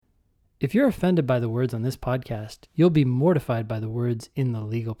If you're offended by the words on this podcast, you'll be mortified by the words in the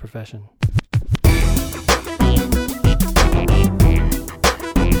legal profession.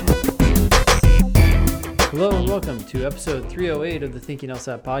 Hello and welcome to episode 308 of the Thinking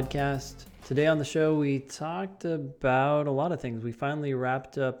LSAT podcast. Today on the show, we talked about a lot of things. We finally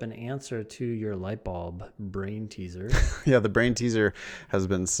wrapped up an answer to your light bulb brain teaser. Yeah, the brain teaser has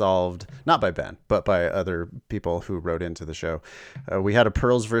been solved, not by Ben, but by other people who wrote into the show. We had a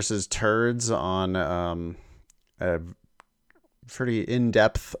pearls versus turds on a pretty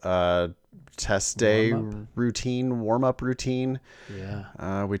in-depth test day warm-up routine.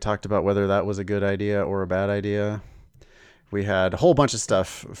 Yeah. We talked about whether that was a good idea or a bad idea. We had a whole bunch of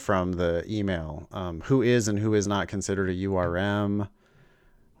stuff from the email. Who is and who is not considered a URM.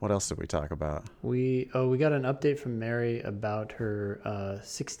 What else did we talk about? We got an update from Mary about her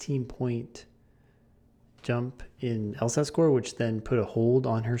 16-point jump in LSAT score, which then put a hold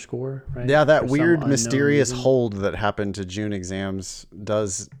on her score, right? Yeah, that For weird, some mysterious unknown reason. hold that happened to June exams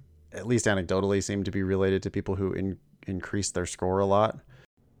does, at least anecdotally, seem to be related to people who increase their score a lot.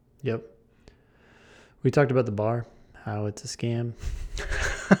 Yep. We talked about the bar, how it's a scam.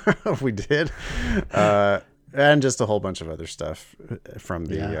 We did. And just a whole bunch of other stuff from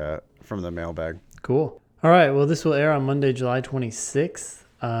the mailbag. Cool. All right. Well, this will air on Monday, July 26th.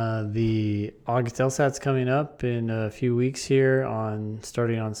 The August LSAT's coming up in a few weeks here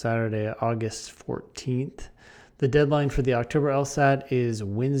starting on Saturday, August 14th. The deadline for the October LSAT is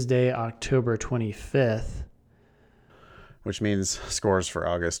Wednesday, October 25th. Which means scores for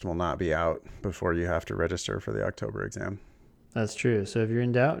August will not be out before you have to register for the October exam. That's true. So if you're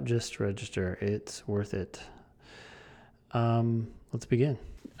in doubt, just register. It's worth it. Let's begin.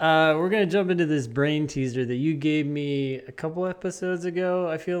 We're going to jump into this brain teaser that you gave me a couple episodes ago,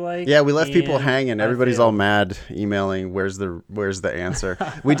 I feel like. Yeah, we left people hanging. Everybody's all mad, emailing, where's the answer?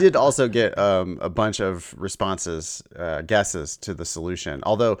 We did also get a bunch of responses, guesses to the solution.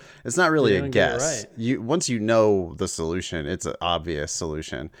 Although it's not really a guess. Once you know the solution, it's an obvious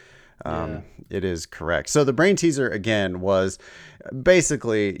solution. It is correct. So the brain teaser, again, was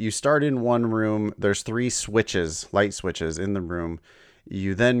basically you start in one room. There's 3 switches, light switches in the room.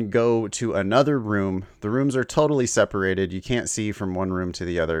 You then go to another room. The rooms are totally separated. You can't see from one room to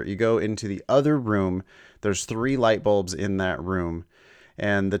the other. You go into the other room. There's 3 light bulbs in that room.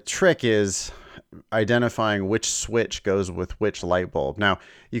 And the trick is identifying which switch goes with which light bulb. Now,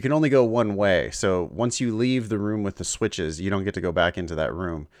 you can only go one way. So once you leave the room with the switches, you don't get to go back into that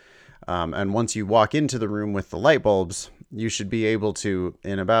room. And once you walk into the room with the light bulbs, you should be able to,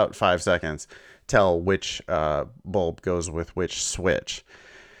 in about 5 seconds, tell which bulb goes with which switch.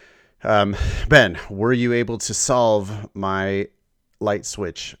 Ben, were you able to solve my light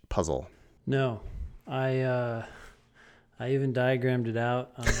switch puzzle? No, I even diagrammed it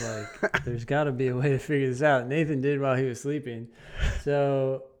out. I was like, there's got to be a way to figure this out. Nathan did while he was sleeping.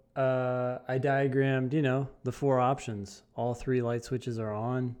 So I diagrammed, the 4 options. All 3 light switches are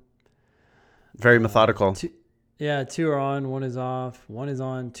on. Very methodical. 2 are on, 1 is off, 1 is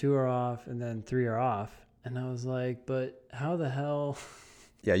on, 2 are off, and then 3 are off. And I was like, but how the hell?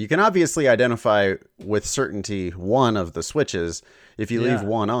 Yeah, you can obviously identify with certainty one of the switches. If you leave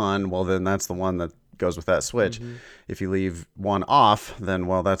one on, well, then that's the one that goes with that switch. Mm-hmm. If you leave one off, then,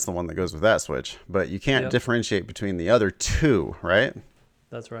 well, that's the one that goes with that switch. But you can't differentiate between the other 2, right?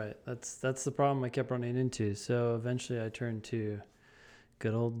 That's right. That's the problem I kept running into. So eventually I turned to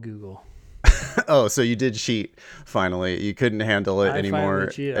good old Google. Oh, so you did cheat finally. You couldn't handle it anymore.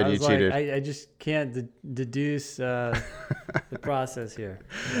 And you cheated. I just can't deduce the process here.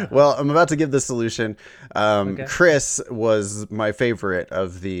 Yeah. Well, I'm about to give the solution. Okay. Chris was my favorite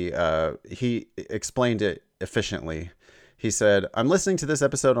of the, he explained it efficiently. He said, I'm listening to this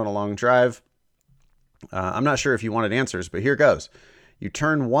episode on a long drive. I'm not sure if you wanted answers, but here goes. You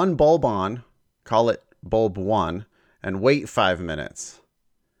turn one bulb on, call it bulb 1, and wait 5 minutes.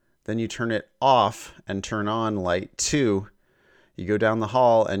 Then you turn it off and turn on light 2. You go down the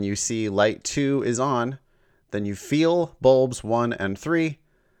hall and you see light 2 is on. Then you feel bulbs 1 and 3.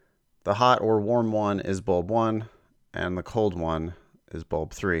 The hot or warm one is bulb 1 and the cold one is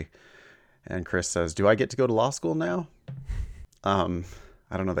bulb 3. And Chris says, do I get to go to law school now? I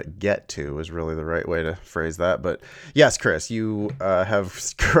don't know that get to is really the right way to phrase that. But yes, Chris, you have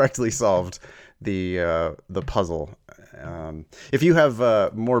correctly solved the puzzle. If you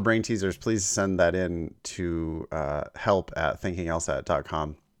have more brain teasers, please send that in to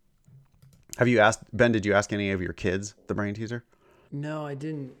help@thinkinglsat.com. Have you asked, Ben, did you ask any of your kids the brain teaser? No, I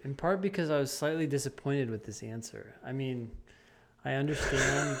didn't. In part because I was slightly disappointed with this answer. I mean, I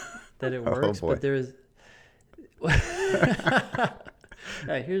understand that it works, but there's...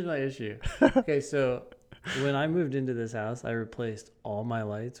 Right, here's my issue. Okay, so when I moved into this house, I replaced all my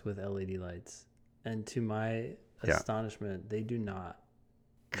lights with LED lights. And to my astonishment, they do not.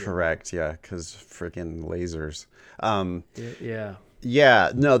 Correct. Yeah. Because freaking lasers. Yeah.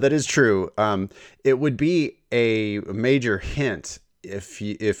 Yeah. No, that is true. It would be a major hint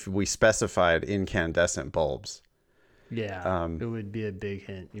if we specified incandescent bulbs. Yeah. It would be a big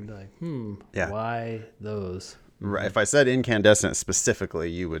hint. You'd be like, why those? Right. If I said incandescent specifically,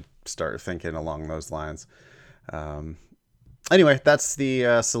 you would start thinking along those lines. Anyway, that's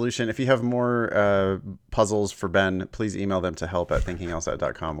the solution. If you have more puzzles for Ben, please email them to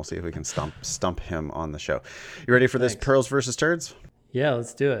help@thinkinglsat.com. We'll see if we can stump him on the show. You ready for this Pearls versus Turds? Yeah,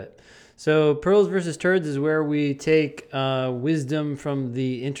 let's do it. So Pearls versus Turds is where we take wisdom from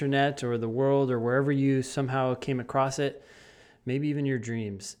the internet or the world or wherever you somehow came across it, maybe even your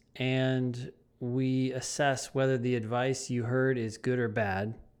dreams, and we assess whether the advice you heard is good or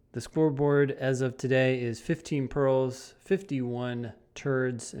bad. The scoreboard as of today is 15 pearls, 51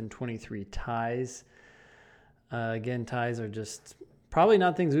 turds, and 23 ties. Again, ties are just probably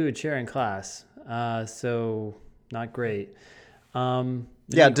not things we would share in class, so not great.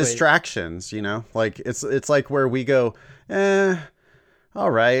 Distractions, like it's like where we go,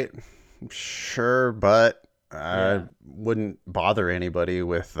 all right, sure, but I wouldn't bother anybody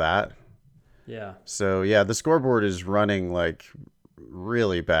with that. Yeah. So the scoreboard is running like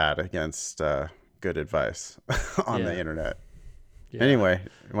really bad against good advice on the internet. Yeah. Anyway,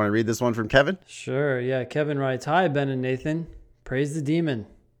 you want to read this one from Kevin? Sure. Yeah. Kevin writes, "Hi, Ben and Nathan. Praise the demon.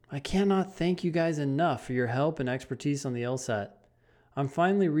 I cannot thank you guys enough for your help and expertise on the LSAT. I'm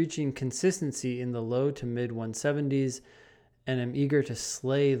finally reaching consistency in the low to mid 170s and am eager to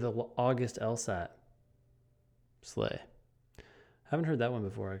slay the August LSAT." Slay. Haven't heard that one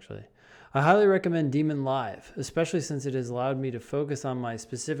before, actually. "I highly recommend Demon Live, especially since it has allowed me to focus on my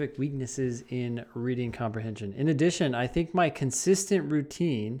specific weaknesses in reading comprehension. In addition, I think my consistent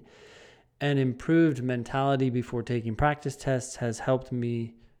routine and improved mentality before taking practice tests has helped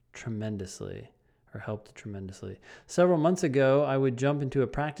tremendously. Several months ago, I would jump into a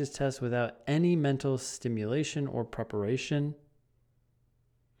practice test without any mental stimulation or preparation.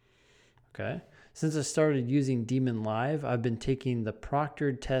 Okay. Since I started using Demon Live, I've been taking the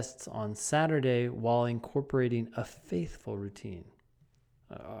proctored tests on Saturday while incorporating a faithful routine."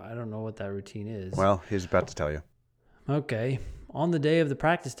 I don't know what that routine is. Well, he's about to tell you. Okay. "On the day of the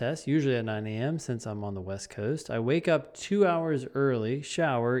practice test, usually at 9 a.m. since I'm on the West Coast, I wake up 2 hours early,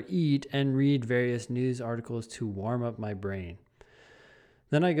 shower, eat, and read various news articles to warm up my brain.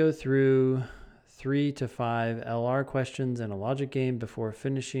 Then I go through 3 to 5 LR questions and a logic game before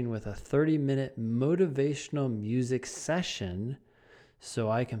finishing with a 30-minute motivational music session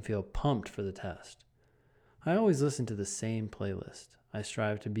so I can feel pumped for the test. I always listen to the same playlist. I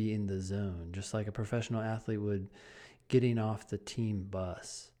strive to be in the zone, just like a professional athlete would getting off the team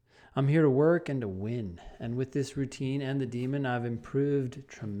bus. I'm here to work and to win, and with this routine and the demon, I've improved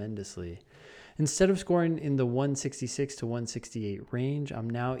tremendously. Instead of scoring in the 166 to 168 range, I'm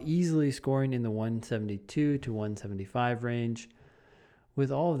now easily scoring in the 172 to 175 range.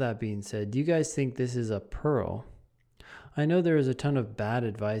 With all of that being said, do you guys think this is a pearl? I know there is a ton of bad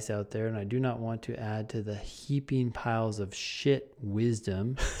advice out there, and I do not want to add to the heaping piles of shit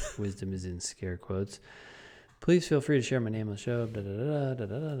wisdom. Wisdom is in scare quotes. Please feel free to share my name on the show.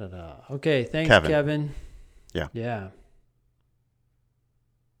 Okay, thanks, Kevin. Yeah.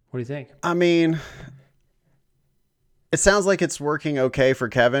 What do you think? I mean, it sounds like it's working okay for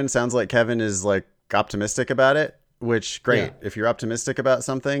Kevin. Sounds like Kevin is like optimistic about it, which great. Yeah. If you're optimistic about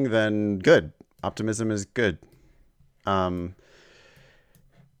something, then good. Optimism is good. That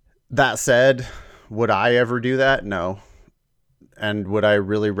said, would I ever do that? No. And would I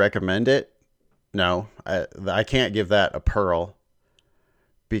really recommend it? No. I can't give that a pearl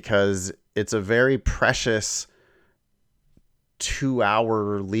because it's a very precious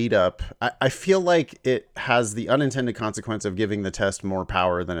 2-hour lead up. I feel like it has the unintended consequence of giving the test more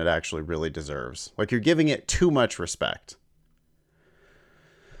power than it actually really deserves. Like you're giving it too much respect.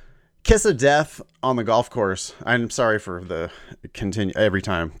 Kiss of death on the golf course. I'm sorry for the every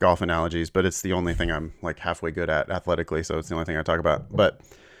time golf analogies, but it's the only thing I'm like halfway good at athletically. So it's the only thing I talk about. But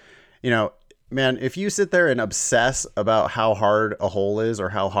man, if you sit there and obsess about how hard a hole is or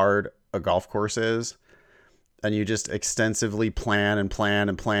how hard a golf course is, and you just extensively plan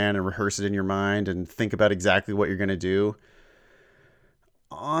and rehearse it in your mind and think about exactly what you're going to do,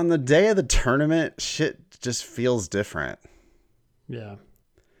 on the day of the tournament, shit just feels different. Yeah.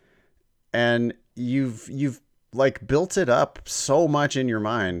 And you've like built it up so much in your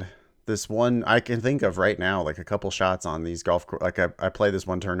mind. this one I can think of right now, like a couple shots on these golf course. Like I play this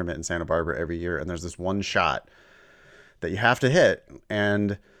one tournament in Santa Barbara every year, and there's this one shot that you have to hit,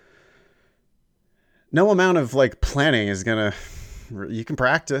 and no amount of like planning is gonna. You can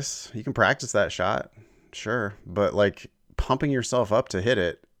practice that shot, sure, but like pumping yourself up to hit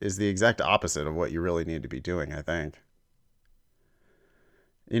it is the exact opposite of what you really need to be doing, I think.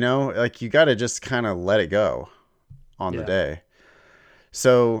 You know, like you got to just kind of let it go on the day.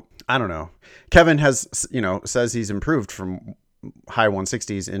 So I don't know. Kevin has, says he's improved from high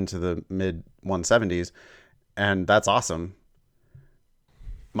 160s into the mid 170s, and that's awesome.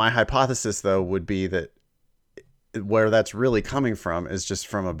 My hypothesis, though, would be that where that's really coming from is just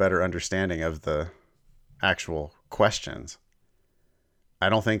from a better understanding of the actual questions. I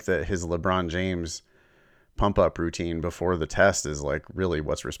don't think that his LeBron James pump up routine before the test is like really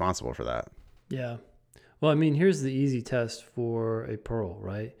what's responsible for that. Yeah. Well, I mean, here's the easy test for a Pearl,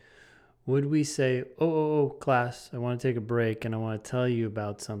 right? Would we say, class, I want to take a break and I want to tell you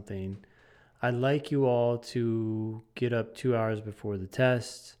about something. I'd like you all to get up 2 hours before the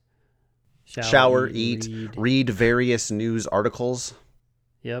test. Shower, eat, read various news articles.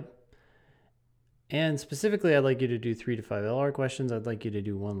 Yep. And specifically, I'd like you to do 3 to 5 LR questions. I'd like you to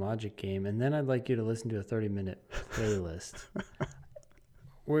do 1 logic game. And then I'd like you to listen to a 30-minute playlist.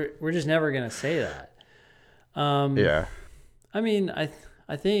 We're just never going to say that. Yeah. I mean,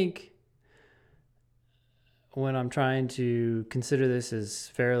 I think when I'm trying to consider this as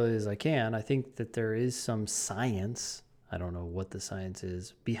fairly as I can, I think that there is some science. I don't know what the science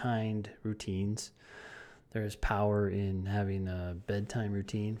is behind routines. There is power in having a bedtime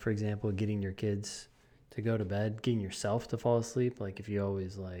routine, for example, getting your kids to go to bed, getting yourself to fall asleep. Like if you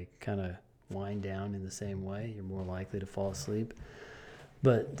always like kind of wind down in the same way, you're more likely to fall asleep.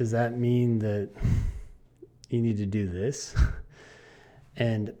 But does that mean that you need to do this?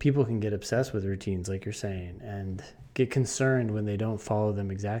 And people can get obsessed with routines, like you're saying, and get concerned when they don't follow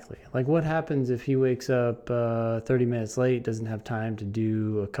them exactly. Like what happens if he wakes up 30 minutes late, doesn't have time to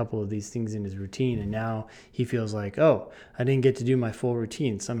do a couple of these things in his routine, and now he feels like, oh, I didn't get to do my full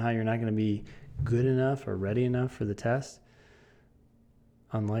routine. Somehow you're not going to be good enough or ready enough for the test?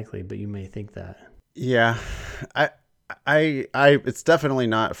 Unlikely, but you may think that. Yeah. I it's definitely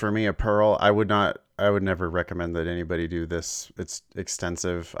not for me a Pearl. I would never recommend that anybody do this. It's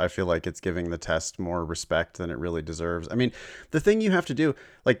extensive. I feel like it's giving the test more respect than it really deserves. I mean, the thing you have to do,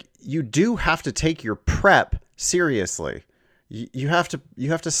 like you do have to take your prep seriously. You have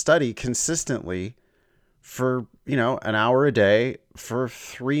to study consistently for, an hour a day for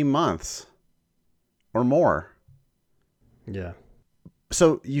 3 months or more. Yeah.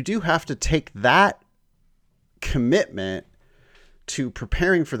 So you do have to take that commitment to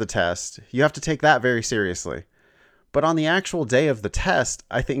preparing for the test. You have to take that very seriously. But on the actual day of the test,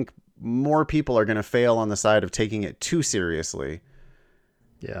 I think more people are going to fail on the side of taking it too seriously.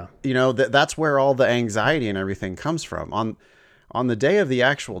 Yeah. That's where all the anxiety and everything comes from. On the day of the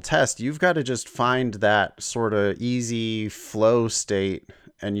actual test, you've got to just find that sort of easy flow state,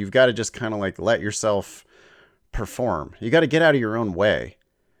 and you've got to just kind of like let yourself perform. You got to get out of your own way.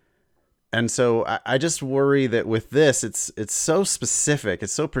 And so I just worry that with this, it's so specific,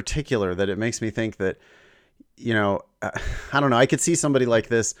 it's so particular that it makes me think that, I don't know, I could see somebody like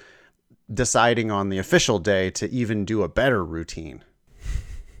this deciding on the official day to even do a better routine.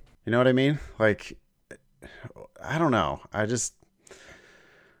 You know what I mean? Like, I don't know. I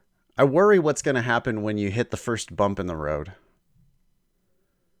worry what's going to happen when you hit the first bump in the road.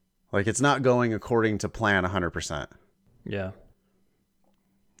 Like, it's not going according to plan 100%. Yeah.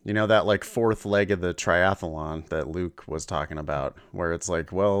 That like fourth leg of the triathlon that Luke was talking about, where it's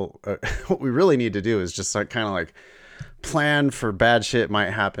like, well, what we really need to do is just like kind of like plan for bad shit might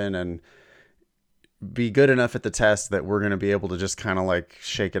happen and be good enough at the test that we're going to be able to just kind of like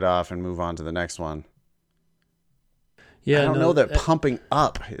shake it off and move on to the next one. Yeah, I don't know that pumping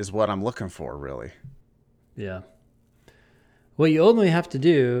up is what I'm looking for, really. Yeah. What you only have to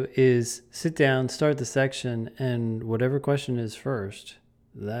do is sit down, start the section, and whatever question is first,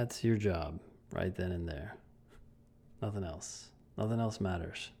 that's your job right then and there. Nothing else. Nothing else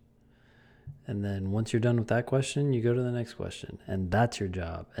matters. And then once you're done with that question, you go to the next question. And that's your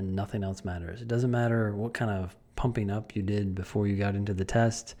job. And nothing else matters. It doesn't matter what kind of pumping up you did before you got into the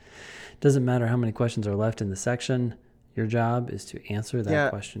test. It doesn't matter how many questions are left in the section. Your job is to answer that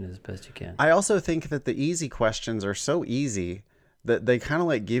question as best you can. I also think that the easy questions are so easy that they kind of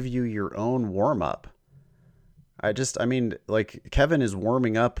like give you your own warm-up. Like Kevin is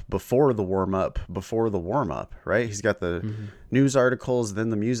warming up before the warm-up, right? He's got the news articles,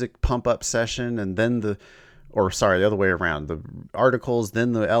 then the music pump-up session, and then the or sorry, the other way around. The articles,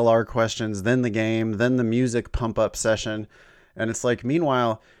 then the LR questions, then the game, then the music pump up session. And it's like,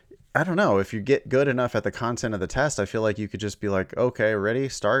 meanwhile, I don't know, if you get good enough at the content of the test, I feel like you could just be like, okay, ready,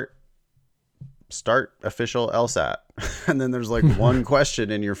 start official LSAT. And then there's like one question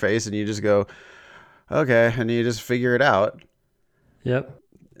in your face and you just go, okay. And you just figure it out. Yep.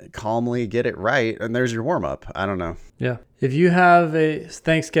 Calmly get it right. And there's your warm up. I don't know. Yeah. If you have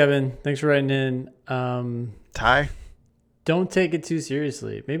thanks, Kevin. Thanks for writing in. Ty? Don't take it too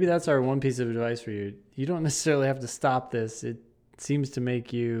seriously. Maybe that's our one piece of advice for you. You don't necessarily have to stop this. It seems to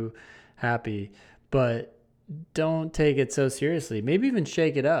make you happy, but don't take it so seriously. Maybe even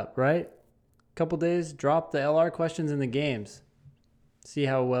shake it up, right? Couple days, drop the LR questions in the games. See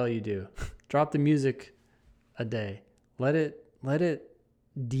how well you do. Drop the music a day. Let it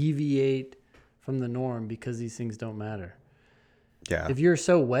deviate from the norm because these things don't matter. Yeah. If you're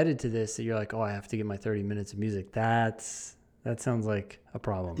so wedded to this that you're like, oh, I have to get my 30 minutes of music, that sounds like a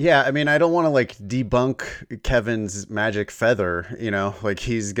problem. Yeah, I mean, I don't want to like debunk Kevin's magic feather, like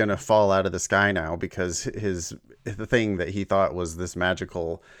he's going to fall out of the sky now because the thing that he thought was this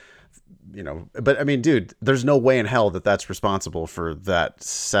magical, but I mean, dude, there's no way in hell that that's responsible for that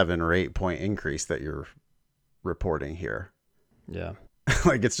 7 or 8 point increase that you're reporting here. Yeah.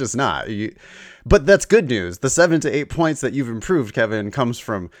 Like, it's just not. But that's good news. The 7 to 8 points that you've improved, Kevin, comes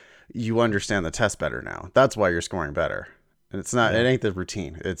from you understand the test better now. That's why you're scoring better. And it's not, It ain't the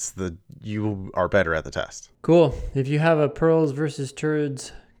routine. It's you are better at the test. Cool. If you have a pearls versus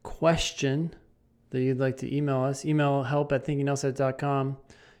turds question that you'd like to email us, email help@thinkinglsat.com.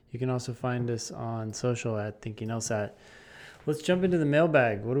 You can also find us on social at thinkinglsat. Let's jump into the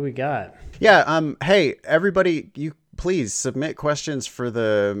mailbag. What do we got? Yeah. Hey, everybody, you please submit questions for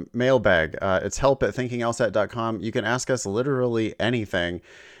the mailbag. It's help@thinkinglsat.com. You can ask us literally anything.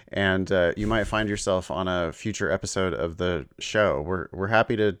 And you might find yourself on a future episode of the show. We're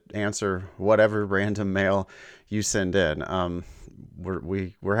happy to answer whatever random mail you send in.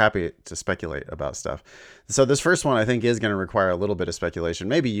 We're happy to speculate about stuff. So this first one I think is going to require a little bit of speculation.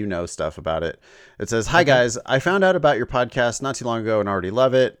 Maybe you know stuff about it. It says, "Hi guys, I found out about your podcast not too long ago and already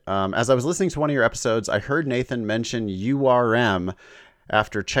love it. As I was listening to one of your episodes, I heard Nathan mention URM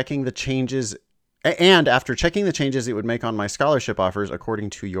after checking the changes." And after checking the changes it would make on my scholarship offers, according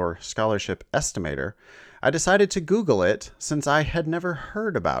to your scholarship estimator, I decided to Google it since I had never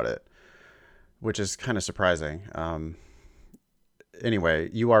heard about it, which is kind of surprising. Anyway,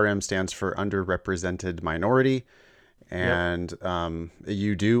 URM stands for underrepresented minority. And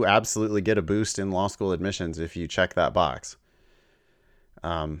you do absolutely get a boost in law school admissions if you check that box.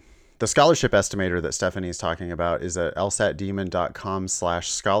 The scholarship estimator that Stephanie's talking about is at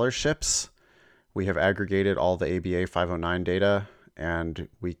lsatdemon.com/scholarships. We have aggregated all the ABA 509 data, and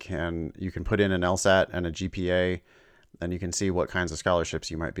you can put in an LSAT and a GPA, and you can see what kinds of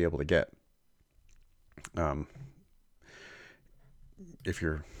scholarships you might be able to get. If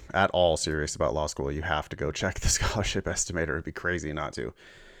you're at all serious about law school, you have to go check the scholarship estimator. It'd be crazy not to.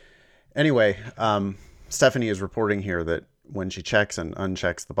 Anyway, Stephanie is reporting here that when she checks and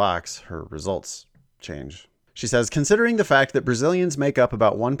unchecks the box, her results change. She says, "Considering the fact that Brazilians make up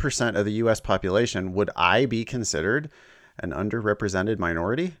about 1% of the U.S. population, would I be considered an underrepresented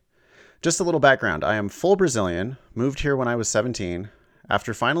minority? Just a little background. I am full Brazilian, moved here when I was 17.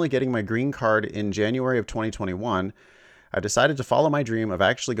 After finally getting my green card in January of 2021, I decided to follow my dream of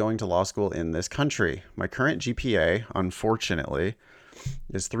actually going to law school in this country. My current GPA, unfortunately,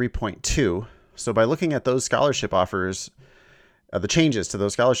 is 3.2. So by looking at those scholarship offers, the changes to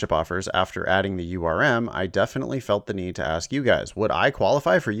those scholarship offers after adding the URM, I definitely felt the need to ask you guys, would I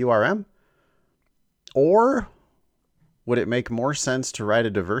qualify for URM? Or would it make more sense to write a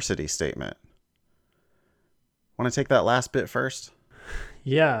diversity statement?" Want to take that last bit first?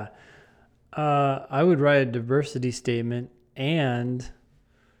 Yeah. I would write a diversity statement, and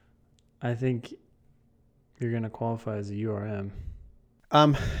I think you're going to qualify as a URM.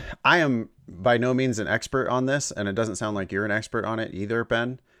 I am by no means an expert on this, and it doesn't sound like you're an expert on it either,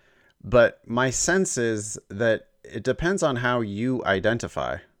 Ben. But my sense is that it depends on how you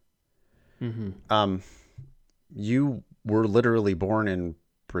identify. Mm-hmm. You were literally born in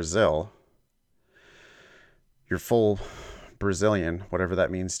Brazil. You're full Brazilian, whatever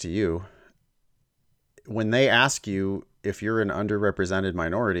that means to you. When they ask you if you're an underrepresented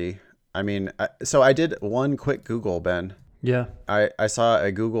minority, I mean, so I did one quick Google, Ben. Yeah. I saw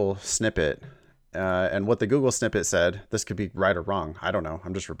a Google snippet, and what the Google snippet said, this could be right or wrong, I don't know.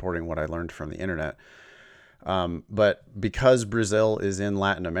 I'm just reporting what I learned from the internet. But because Brazil is in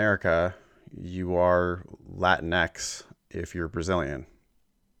Latin America, you are Latinx if you're Brazilian.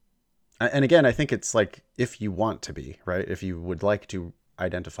 And again, I think it's like, if you want to be, right? If you would like to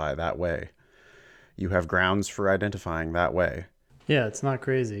identify that way, you have grounds for identifying that way. Yeah, it's not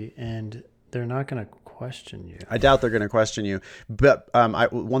crazy. And they're not going to question you. I doubt they're going to question you. But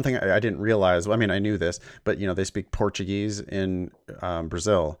one thing I didn't realize, I mean, I knew this, but they speak Portuguese in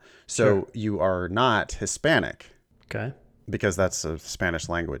Brazil. So sure. You are not Hispanic. Okay. Because that's a Spanish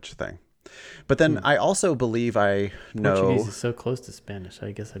language thing. But then I also believe I know Portuguese is so close to Spanish.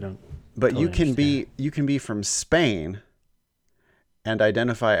 I guess I don't. But totally you can be from Spain and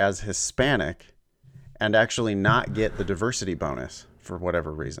identify as Hispanic and actually not get the diversity bonus for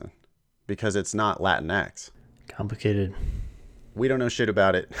whatever reason, because it's not Latinx. Complicated. We don't know shit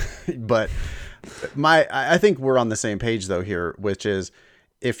about it, but I think we're on the same page though here, which is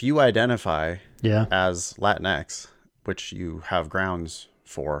if you identify as Latinx, which you have grounds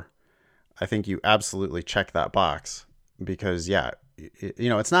for, I think you absolutely check that box, because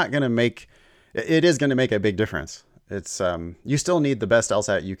it's not going to make, it is going to make a big difference. It's you still need the best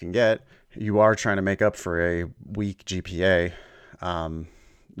LSAT you can get. You are trying to make up for a weak GPA,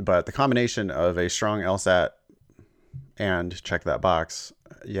 but the combination of a strong LSAT and check that box,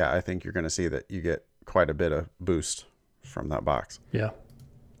 I think you're going to see that you get quite a bit of boost from that box. Yeah.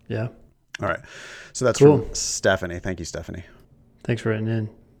 All right. So that's cool. From Stephanie. Thank you, Stephanie. Thanks for writing in.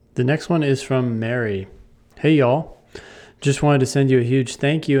 The next one is from Mary. Hey, y'all. Just wanted to send you a huge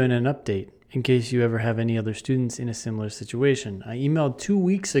thank you and an update in case you ever have any other students in a similar situation. I emailed 2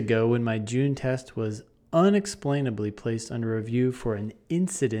 weeks ago when my June test was unexplainably placed under review for an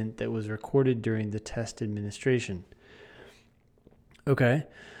incident that was recorded during the test administration. Okay.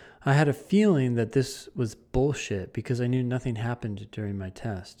 I had a feeling that this was bullshit because I knew nothing happened during my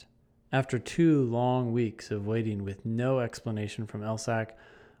test. After 2 long weeks of waiting with no explanation from LSAC,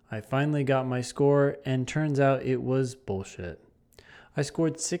 I finally got my score, and turns out it was bullshit. I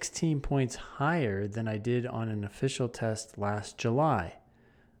scored 16 points higher than I did on an official test last July,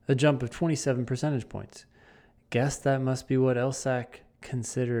 a jump of 27 percentage points. Guess that must be what LSAC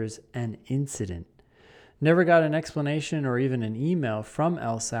considers an incident. Never got an explanation or even an email from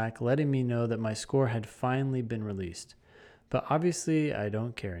LSAC letting me know that my score had finally been released. But obviously, I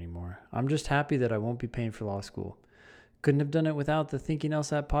don't care anymore. I'm just happy that I won't be paying for law school. Couldn't have done it without the Thinking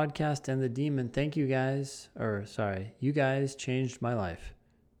LSAT podcast and the Demon. Thank you guys. You guys changed my life.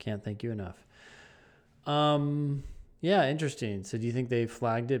 Can't thank you enough. Yeah, interesting. So do you think they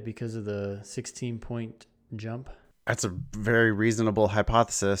flagged it because of the 16-point jump? That's a very reasonable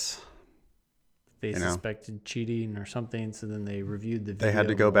hypothesis. They suspected cheating or something, so then they reviewed the video. They had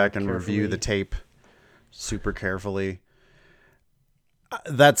to go back and review the tape super carefully.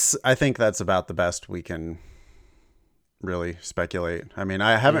 I think that's about the best we can really speculate. I mean,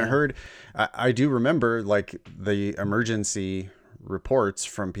 I haven't heard, I do remember like the emergency reports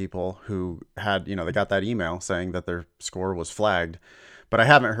from people who had, they got that email saying that their score was flagged, but I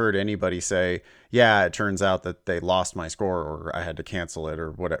haven't heard anybody say, yeah, it turns out that they lost my score or I had to cancel it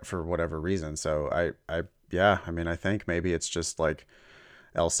or for whatever reason. So I think maybe it's just like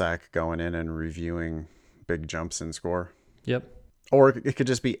LSAC going in and reviewing big jumps in score. Yep. Or it could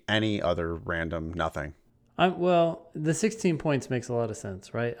just be any other random nothing. The 16 points makes a lot of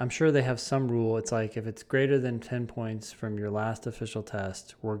sense, right? I'm sure they have some rule. It's like if it's greater than 10 points from your last official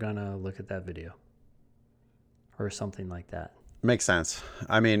test, we're going to look at that video or something like that. Makes sense.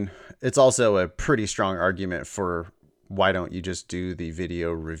 I mean, it's also a pretty strong argument for why don't you just do the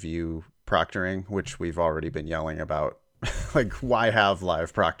video review proctoring, which we've already been yelling about. Like, why have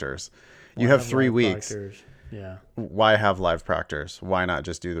live proctors? You have 3 weeks. Proctors. Yeah. Why have live proctors? Why not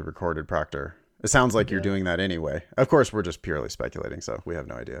just do the recorded proctor? It sounds like you're doing that anyway. Of course, we're just purely speculating, so we have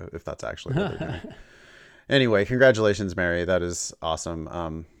no idea if that's actually what they're doing. Anyway, congratulations, Mary. That is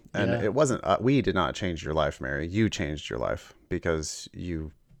awesome. It wasn't, we did not change your life, Mary. You changed your life because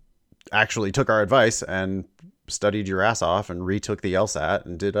you actually took our advice and studied your ass off and retook the LSAT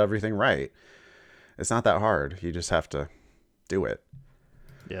and did everything right. It's not that hard. You just have to do it.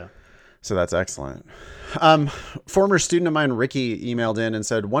 Yeah. So that's excellent. Former student of mine, Ricky, emailed in and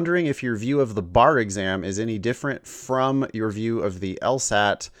said, wondering if your view of the bar exam is any different from your view of the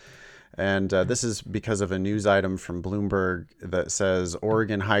LSAT. And this is because of a news item from Bloomberg that says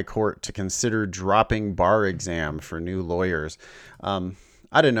Oregon High Court to consider dropping bar exam for new lawyers.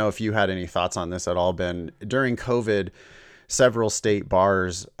 I don't know if you had any thoughts on this at all, Ben. During COVID, several state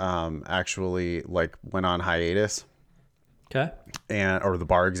bars actually went on hiatus. Okay. Or the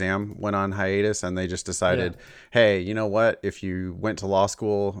bar exam went on hiatus, and they just decided, hey, you know what? If you went to law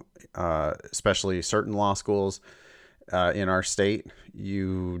school, especially certain law schools in our state,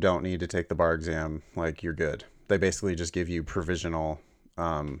 you don't need to take the bar exam. Like, you're good. They basically just give you provisional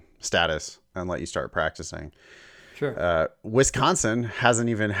status and let you start practicing. Sure. Wisconsin hasn't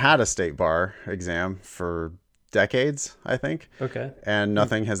even had a state bar exam for decades, I think. Okay. And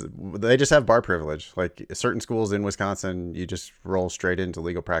they just have bar privilege. Like certain schools in Wisconsin, you just roll straight into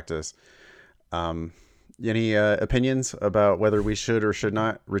legal practice. Any opinions about whether we should or should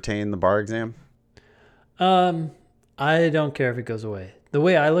not retain the bar exam? I don't care if it goes away. The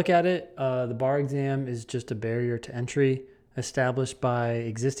way I look at it, the bar exam is just a barrier to entry established by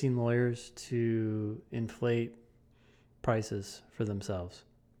existing lawyers to inflate prices for themselves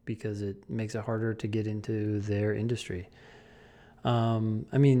because it makes it harder to get into their industry. I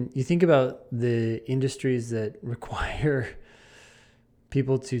mean, you think about the industries that require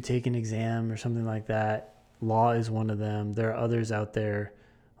people to take an exam or something like that. Law is one of them. There are others out there.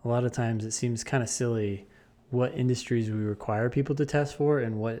 A lot of times it seems kind of silly what industries we require people to test for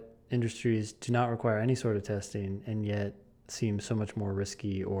and what industries do not require any sort of testing and yet seem so much more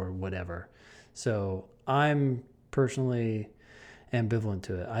risky or whatever. So I'm personally ambivalent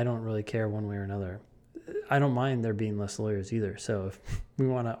to it. I don't really care one way or another. I don't mind there being less lawyers either. So if we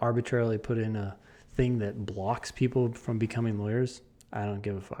want to arbitrarily put in a thing that blocks people from becoming lawyers, I don't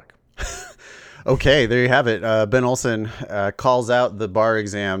give a fuck. Okay, there you have it. Ben Olson calls out the bar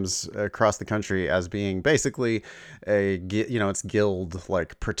exams across the country as being basically it's guild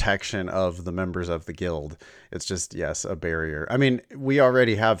like protection of the members of the guild. It's just, yes, a barrier. I mean, we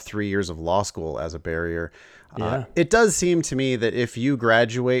already have 3 years of law school as a barrier. Yeah. It does seem to me that if you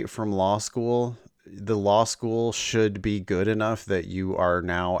graduate from law school, the law school should be good enough that you are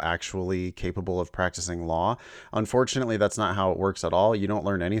now actually capable of practicing law. Unfortunately, that's not how it works at all. You don't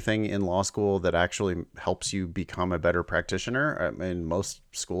learn anything in law school that actually helps you become a better practitioner. In most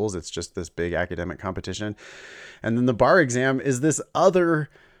schools, it's just this big academic competition. And then the bar exam is this other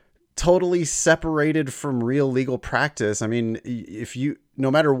totally separated from real legal practice. I mean,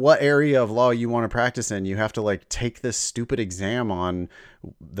 no matter what area of law you want to practice in, you have to like take this stupid exam on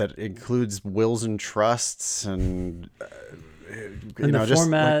that includes wills and trusts and the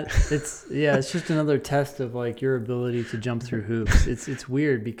format. Like, it's just another test of like your ability to jump through hoops. It's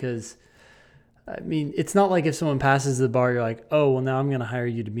weird because I mean, it's not like if someone passes the bar, you're like, oh, well, now I'm going to hire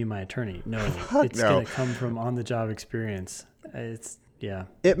you to be my attorney. No, it's going to come from on the job experience. Yeah.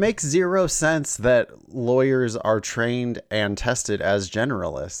 It makes zero sense that lawyers are trained and tested as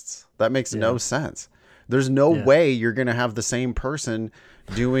generalists. That makes no sense. There's no way you're going to have the same person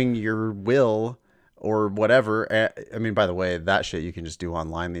doing your will or whatever. I mean, by the way, that shit you can just do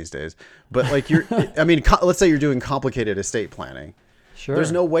online these days. But like let's say you're doing complicated estate planning. Sure.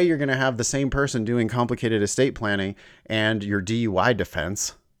 There's no way you're going to have the same person doing complicated estate planning and your DUI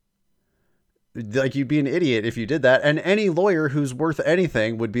defense. Like, you'd be an idiot if you did that. And any lawyer who's worth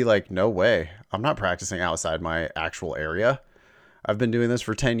anything would be like, no way. I'm not practicing outside my actual area. I've been doing this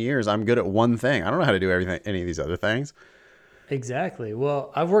for 10 years. I'm good at one thing. I don't know how to do any of these other things. Exactly.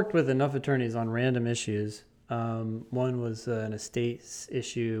 Well, I've worked with enough attorneys on random issues. One was an estate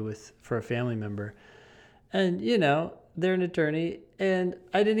issue for a family member. And, they're an attorney. And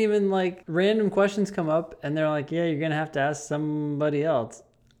I didn't even random questions come up. And they're like, yeah, you're going to have to ask somebody else.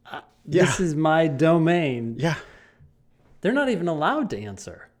 This is my domain. Yeah. They're not even allowed to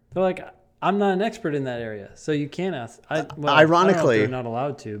answer. They're like, I'm not an expert in that area, so you can't ask. Ironically, I don't know if they're not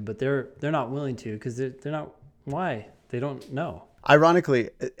allowed to, but they're not willing to because they're not. Why? They don't know.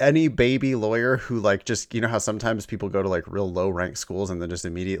 Ironically, any baby lawyer who just, how sometimes people go to real low rank schools and then just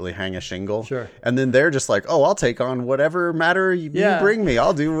immediately hang a shingle. Sure. And then they're just like, oh, I'll take on whatever matter you bring me.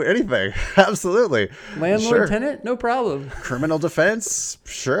 I'll do anything. Absolutely. Landlord, tenant, no problem. Criminal defense.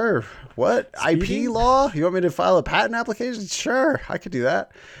 Sure. What? Speeding? IP law? You want me to file a patent application? Sure. I could do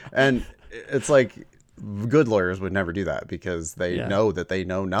that. And it's like, good lawyers would never do that because they know that they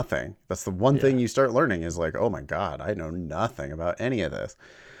know nothing. That's the one thing you start learning is like, oh my God, I know nothing about any of this.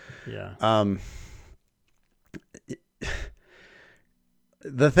 Yeah.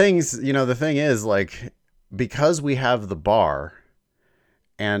 The thing is because we have the bar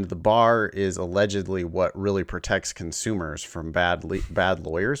and the bar is allegedly what really protects consumers from bad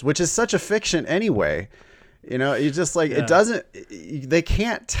lawyers, which is such a fiction anyway. You just it doesn't, they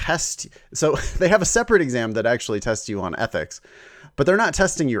can't test. So they have a separate exam that actually tests you on ethics, but they're not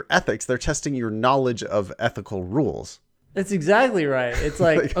testing your ethics. They're testing your knowledge of ethical rules. That's exactly right. It's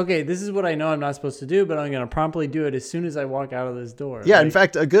like, okay, this is what I know I'm not supposed to do, but I'm going to promptly do it as soon as I walk out of this door. Yeah. In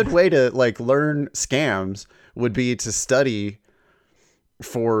fact, a good way to learn scams would be to study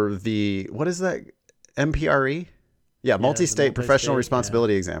for what is that? MPRE? Yeah, multi-state professional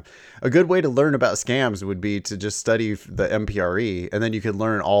responsibility exam. A good way to learn about scams would be to just study the MPRE, and then you could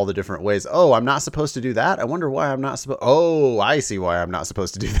learn all the different ways. Oh, I'm not supposed to do that. I wonder why I'm not supposed. Oh, I see why I'm not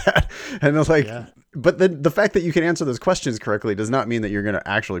supposed to do that. And it's like, but then the fact that you can answer those questions correctly does not mean that you're going to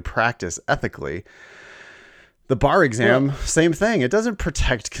actually practice ethically. The bar exam, same thing. It doesn't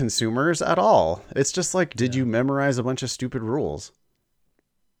protect consumers at all. It's just like, did you memorize a bunch of stupid rules?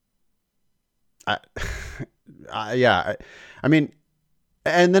 I mean,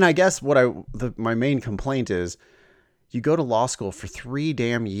 and then I guess my main complaint is, you go to law school for 3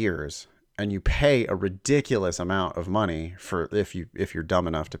 damn years and you pay a ridiculous amount of money for, if you're dumb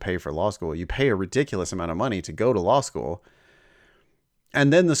enough to pay for law school, you pay a ridiculous amount of money to go to law school.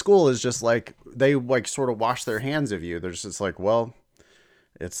 And then the school is just like, they like sort of wash their hands of you. They're just like, well,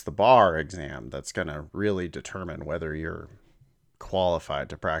 it's the bar exam that's going to really determine whether you're qualified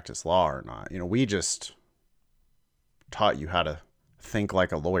to practice law or not. We just taught you how to think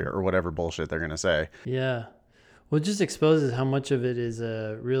like a lawyer or whatever bullshit they're going to say. Yeah. Well, it just exposes how much of it is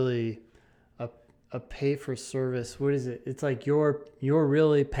really a pay for service. What is it? It's like you're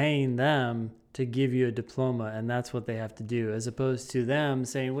really paying them to give you a diploma, and that's what they have to do, as opposed to them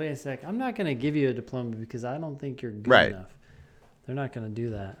saying, wait a sec, I'm not going to give you a diploma because I don't think you're good enough. They're not going to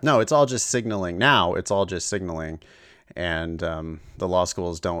do that. No, it's all just signaling. Now it's all just signaling. And the law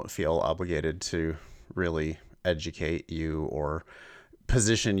schools don't feel obligated to really educate you or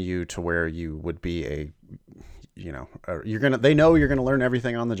position you to where you would be they know you're going to learn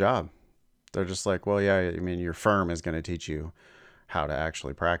everything on the job. They're just like, well, yeah, I mean, your firm is going to teach you how to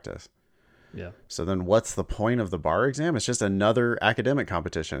actually practice. Yeah. So then what's the point of the bar exam? It's just another academic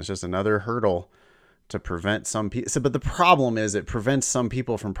competition. It's just another hurdle to prevent some people. But the problem is it prevents some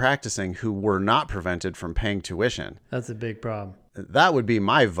people from practicing who were not prevented from paying tuition. That's a big problem. That would be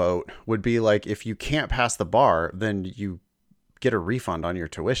my vote, would be like, if you can't pass the bar, then you get a refund on your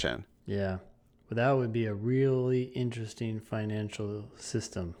tuition. Yeah. But that would be a really interesting financial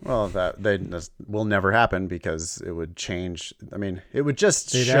system. Well, that will never happen because it would change. I mean, it would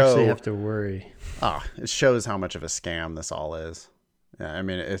just They'd actually have to worry. It shows how much of a scam this all is. Yeah, I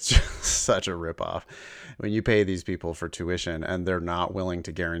mean, it's just such a ripoff. When you pay these people for tuition and they're not willing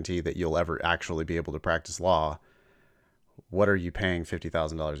to guarantee that you'll ever actually be able to practice law, what are you paying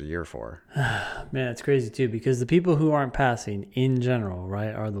 $50,000 a year for? Man, it's crazy too, because the people who aren't passing in general,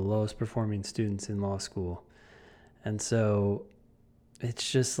 right, are the lowest performing students in law school. And so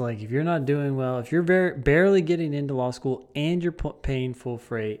it's just like, if you're not doing well, if you're barely getting into law school and you're paying full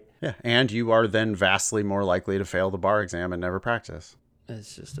freight. Yeah, and you are then vastly more likely to fail the bar exam and never practice.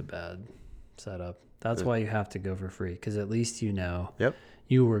 It's just a bad setup. That's why you have to go for free, because at least Yep.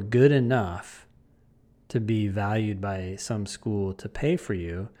 you were good enough to be valued by some school to pay for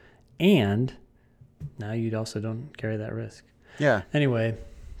you, and now you also don't carry that risk. Yeah. Anyway,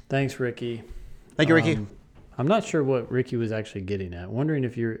 thanks, Ricky. Thank you, Ricky. I'm not sure what Ricky was actually getting at. Wondering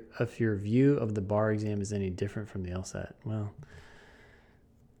if your view of the bar exam is any different from the LSAT. Well,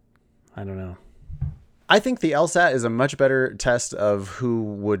 I don't know. I think the LSAT is a much better test of who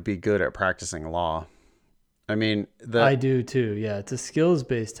would be good at practicing law. I mean, I do too. Yeah, it's a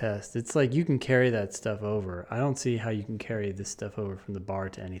skills-based test. It's like you can carry that stuff over. I don't see how you can carry this stuff over from the bar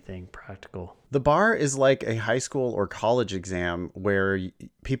to anything practical. The bar is like a high school or college exam where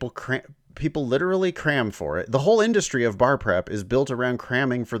people literally cram for it. The whole industry of bar prep is built around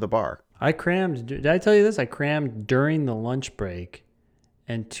cramming for the bar. I crammed. Did I tell you this? I crammed during the lunch break,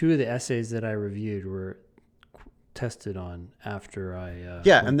 and 2 of the essays that I reviewed were tested on after I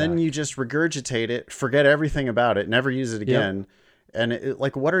and then you just regurgitate it, forget everything about it, never use it again. Yep.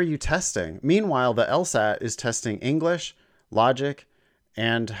 And what are you testing? Meanwhile, the LSAT is testing English, logic,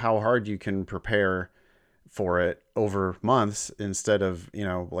 and how hard you can prepare for it over months instead of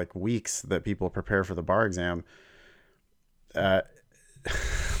like weeks that people prepare for the bar exam. The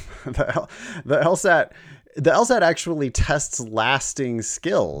LSAT actually tests lasting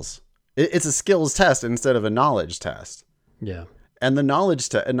skills. It's a skills test instead of a knowledge test. Yeah. And the knowledge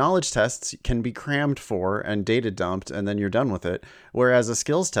tests can be crammed for and data dumped, and then you're done with it. Whereas a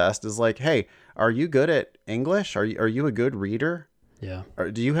skills test is like, hey, are you good at English? Are you a good reader? Yeah.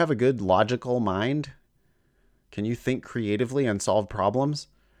 Or do you have a good logical mind? Can you think creatively and solve problems?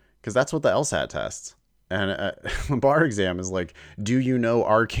 Because that's what the LSAT tests. And the bar exam is like, do you know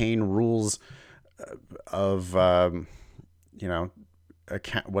arcane rules of,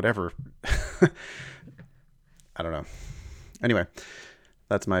 whatever. I don't know. Anyway,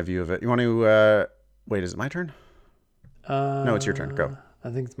 that's my view of it. You want to wait, is it my turn? No, it's your turn. Go. I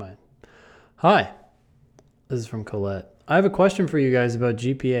think it's mine. Hi, this is from Colette. I have a question for you guys about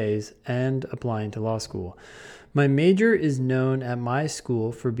GPAs and applying to law school. My major is known at my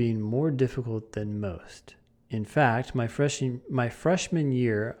school for being more difficult than most. In fact, my freshman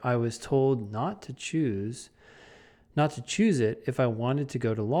year, I was told not to choose it if I wanted to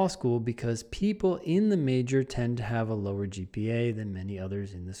go to law school because people in the major tend to have a lower GPA than many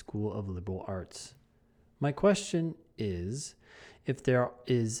others in the School of Liberal Arts. My question is if there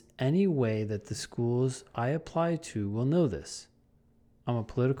is any way that the schools I apply to will know this. I'm a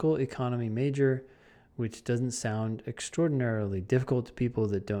political economy major, which doesn't sound extraordinarily difficult to people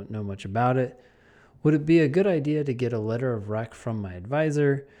that don't know much about it. Would it be a good idea to get a letter of rec from my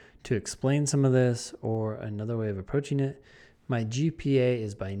advisor to explain some of this, or another way of approaching it? My GPA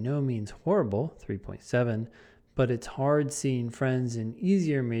is by no means horrible, 3.7, but it's hard seeing friends in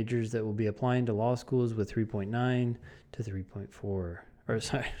easier majors that will be applying to law schools with 3.9 to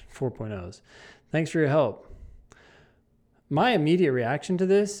 4.0s. Thanks for your help. My immediate reaction to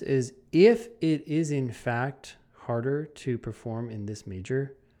this is if it is in fact harder to perform in this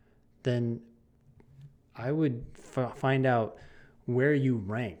major, then I would find out where you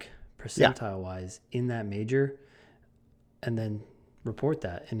rank percentile-wise in that major and then report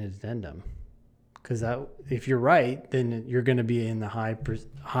that in an addendum. Because if you're right, then you're going to be in the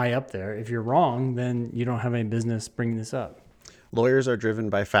high up there. If you're wrong, then you don't have any business bringing this up. Lawyers are driven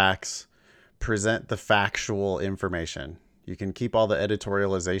by facts. Present the factual information. You can keep all the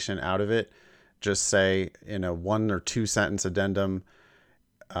editorialization out of it. Just say in a 1 or 2 sentence addendum,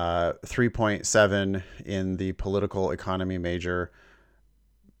 3.7 in the political economy major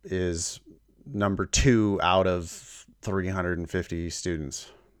is number 2 out of 350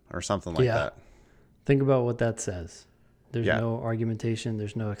 students or something like that. Think about what that says. There's no argumentation.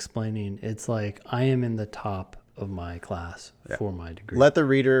 There's no explaining. It's like I am in the top of my class for my degree. Let the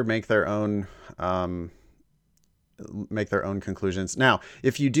reader make their own conclusions. Now,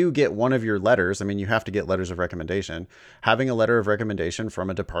 if you do get one of your letters, I mean, you have to get letters of recommendation. Having a letter of recommendation from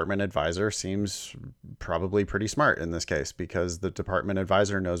a department advisor seems probably pretty smart in this case, because the department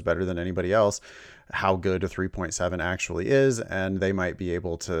advisor knows better than anybody else how good a 3.7 actually is, and they might be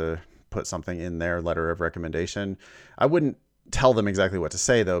able to put something in their letter of recommendation. I wouldn't tell them exactly what to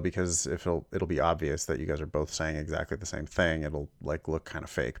say though, because if it'll be obvious that you guys are both saying exactly the same thing. It'll look kind of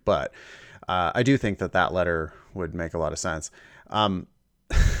fake, but I do think that letter would make a lot of sense.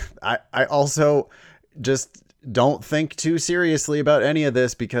 I also just don't think too seriously about any of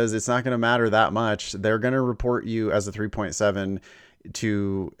this because it's not going to matter that much. They're going to report you as a 3.7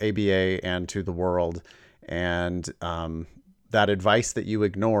 to ABA and to the world. And, that advice that you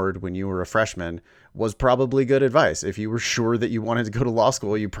ignored when you were a freshman was probably good advice. If you were sure that you wanted to go to law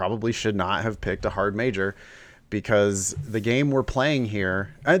school, you probably should not have picked a hard major, because the game we're playing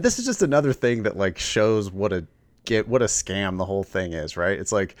here, and this is just another thing that shows what a scam the whole thing is, right?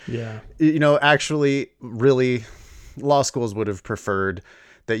 It's actually really law schools would have preferred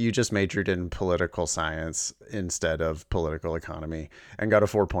that you just majored in political science instead of political economy and got a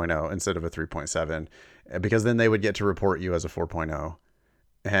 4.0 instead of a 3.7, because then they would get to report you as a 4.0.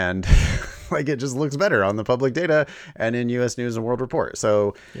 And it just looks better on the public data and in US News and World Report.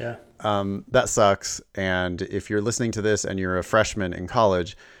 So that sucks. And if you're listening to this and you're a freshman in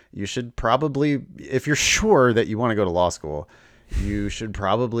college, you should probably, if you're sure that you want to go to law school, you should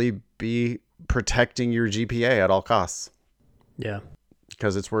probably be protecting your GPA at all costs. Yeah.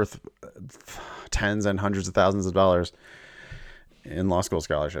 Because it's worth tens and hundreds of thousands of dollars in law school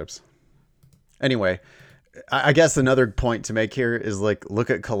scholarships. Anyway, I guess another point to make here is look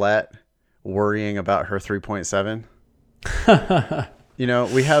at Colette worrying about her 3.7.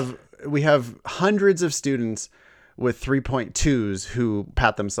 We have hundreds of students with 3.2s who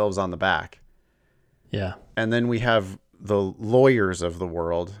pat themselves on the back. Yeah. And then we have the lawyers of the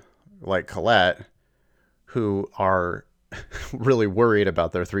world like Colette who are really worried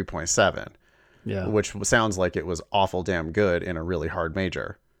about their 3.7. Yeah. Which sounds like it was awful damn good in a really hard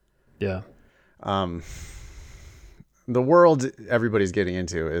major. Yeah. The world everybody's getting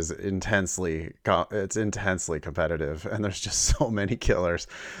into is intensely competitive, and there's just so many killers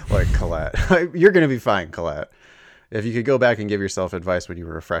like Colette. You're going to be fine, Colette. If you could go back and give yourself advice when you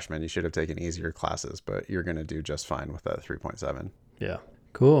were a freshman, you should have taken easier classes, but you're going to do just fine with that 3.7. Yeah.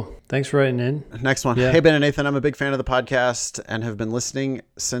 Cool. Thanks for writing in. Next one. Yeah. Hey, Ben and Nathan, I'm a big fan of the podcast and have been listening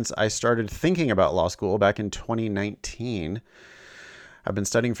since I started thinking about law school back in 2019. I've been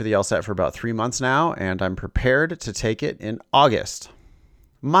studying for the LSAT for about 3 months now, and I'm prepared to take it in August.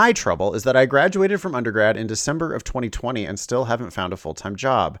 My trouble is that I graduated from undergrad in December of 2020 and still haven't found a full-time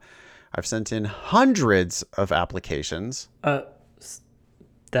job. I've sent in hundreds of applications.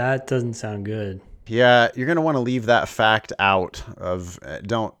 That doesn't sound good. Yeah, you're going to want to leave that fact out of,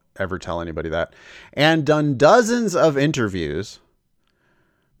 don't ever tell anybody that. And done dozens of interviews,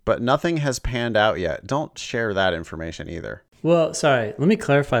 but nothing has panned out yet. Don't share that information either. Well, sorry. Let me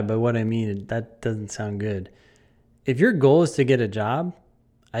clarify by what I mean. That doesn't sound good. If your goal is to get a job,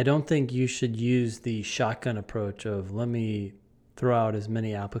 I don't think you should use the shotgun approach of let me throw out as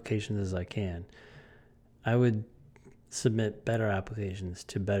many applications as I can. I would submit better applications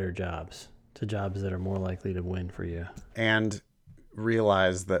to better jobs, to jobs that are more likely to win for you. And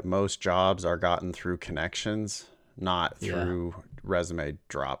realize that most jobs are gotten through connections, not through resume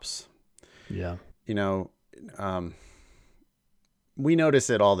drops. Yeah. You know, we notice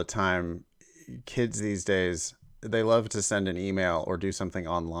it all the time. Kids these days, they love to send an email or do something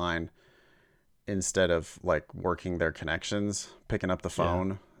online instead of like working their connections, picking up the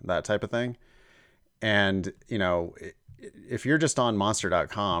phone, that type of thing. And, you know, if you're just on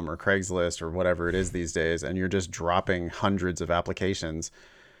monster.com or Craigslist or whatever it is these days, and you're just dropping hundreds of applications,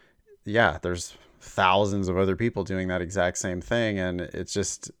 there's thousands of other people doing that exact same thing. And it's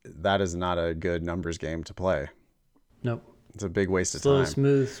just, that is not a good numbers game to play. Nope. It's a big waste of Slow, time.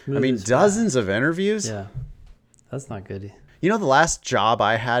 smooth. I mean, dozens of interviews. Yeah. That's not good. You know, the last job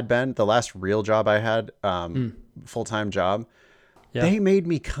I had, Ben, the last real job I had, full-time job, they made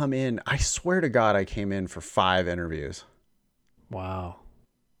me come in. I swear to God, I came in for 5 interviews. Wow.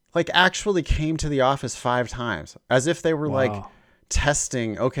 Like actually came to the office 5 times as if they were like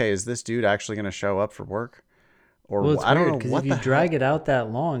testing. Okay, is this dude actually going to show up for work? Or well, it's I don't weird, know because what if you drag it out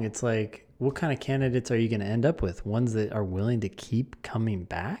that long, it's like, what kind of candidates are you going to end up with? Ones that are willing to keep coming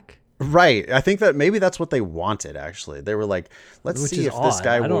back? Right. I think that maybe that's what they wanted, actually. They were like, let's see if this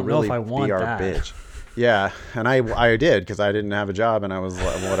guy will really be our bitch. Yeah. And I did, because I didn't have a job and I was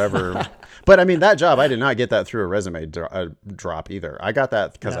like, whatever. But I mean, that job, I did not get that through a resume drop either. I got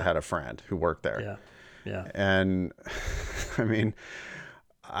that because I had a friend who worked there. Yeah. And I mean,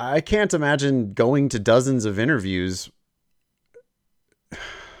 I can't imagine going to dozens of interviews.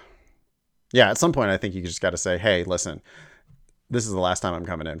 Yeah. At some point, I think you just got to say, hey, listen, this is the last time I'm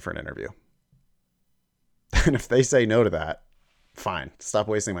coming in for an interview. And if they say no to that, fine. Stop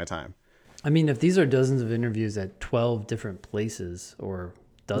wasting my time. I mean, if these are dozens of interviews at 12 different places or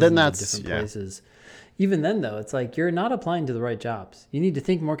dozens of different places, even then, though, it's like you're not applying to the right jobs. You need to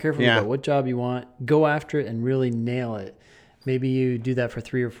think more carefully about what job you want, go after it, and really nail it. Maybe you do that for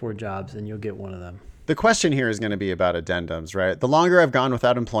 3 or 4 jobs and you'll get one of them. The question here is going to be about addendums, right? The longer I've gone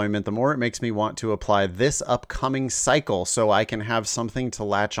without employment, the more it makes me want to apply this upcoming cycle so I can have something to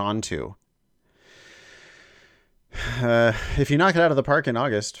latch onto. If you knock it out of the park in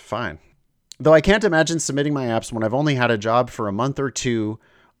August, fine. Though I can't imagine submitting my apps when I've only had a job for a month or 2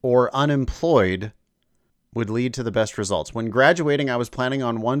 or unemployed would lead to the best results. When graduating, I was planning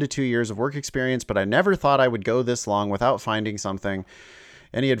on 1 to 2 years of work experience, but I never thought I would go this long without finding something.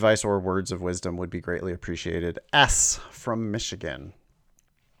 Any advice or words of wisdom would be greatly appreciated. S from Michigan.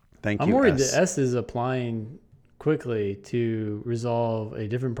 Thank you, I'm worried that S is applying quickly to resolve a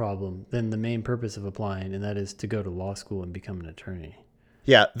different problem than the main purpose of applying, and that is to go to law school and become an attorney.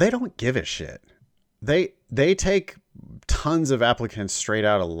 Yeah, they don't give a shit. They take tons of applicants straight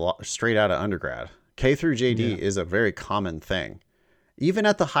out of undergrad. K through JD is a very common thing. Even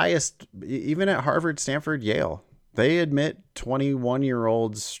at the highest, even at Harvard, Stanford, Yale, they admit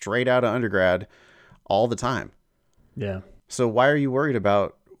 21-year-olds straight out of undergrad all the time. Yeah. So why are you worried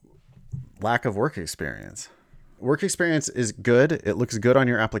about lack of work experience? Work experience is good. It looks good on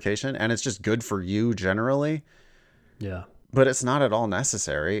your application, and it's just good for you generally. Yeah. But it's not at all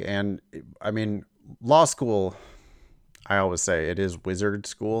necessary. And I mean, law school, I always say it is wizard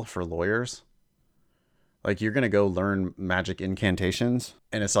school for lawyers. Like, you're going to go learn magic incantations,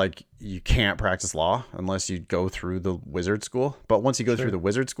 and it's like you can't practice law unless you go through the wizard school. But once you go through the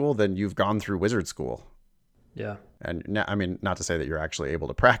wizard school, then you've gone through wizard school. Yeah. And I mean, not to say that you're actually able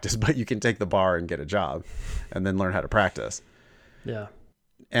to practice, but you can take the bar and get a job and then learn how to practice. Yeah.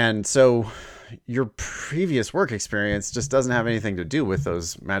 And so your previous work experience just doesn't have anything to do with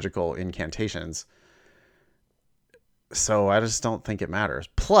those magical incantations. So I just don't think it matters.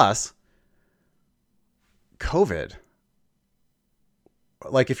 Plus, COVID.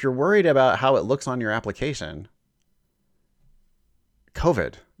 Like, if you're worried about how it looks on your application,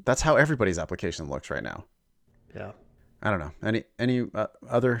 COVID. That's how everybody's application looks right now. Yeah. I don't know. Any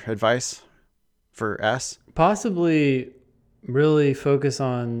other advice for S? Possibly really focus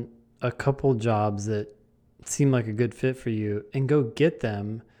on a couple jobs that seem like a good fit for you and go get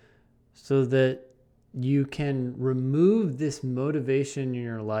them so that you can remove this motivation in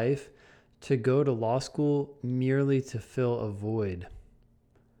your life to go to law school merely to fill a void.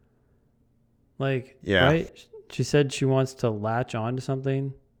 Like, right? She said she wants to latch on to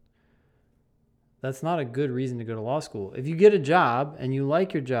something That's not a good reason to go to law school. If you get a job and you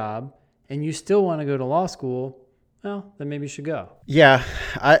like your job and you still want to go to law school, well, then maybe you should go. Yeah.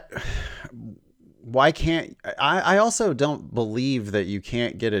 Why can't I also don't believe that you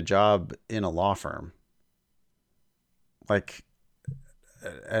can't get a job in a law firm. Like,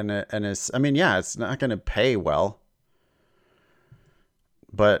 and it's, I mean, yeah, it's not going to pay well,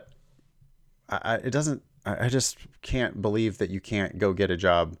 but I just can't believe that you can't go get a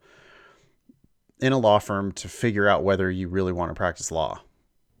job in a law firm to figure out whether you really want to practice law.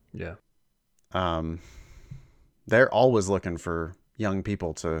 Yeah. They're always looking for young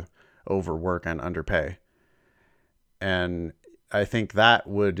people to overwork and underpay. And I think that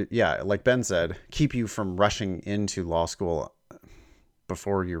would, yeah, like Ben said, keep you from rushing into law school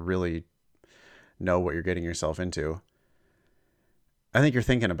before you really know what you're getting yourself into. I think you're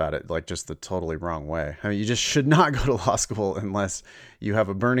thinking about it like just the totally wrong way. I mean, you just should not go to law school unless you have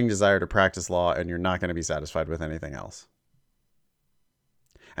a burning desire to practice law and you're not going to be satisfied with anything else.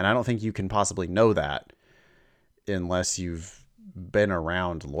 And I don't think you can possibly know that unless you've been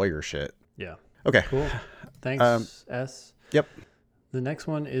around lawyer shit. Yeah. Okay. Cool. Thanks, S. Yep. The next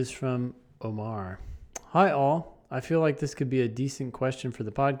one is from Omar. Hi, all. I feel like this could be a decent question for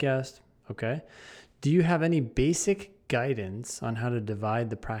the podcast. Okay. Do you have any basic guidance on how to divide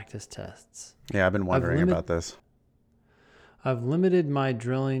the practice tests? Yeah, I've been wondering about this. I've limited my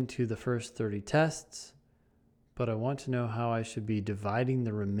drilling to the first 30 tests, but I want to know how I should be dividing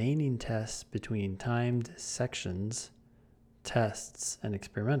the remaining tests between timed sections, tests, and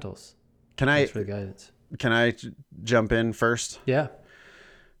experimentals. Thanks for the guidance. Can I jump in first? Yeah.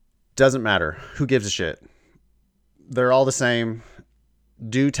 Doesn't matter. Who gives a shit? They're all the same.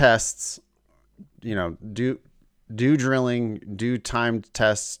 Do tests, do drilling, do timed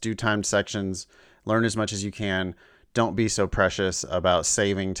tests, do timed sections, learn as much as you can. Don't be so precious about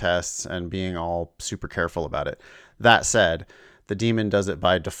saving tests and being all super careful about it. That said, the Demon does it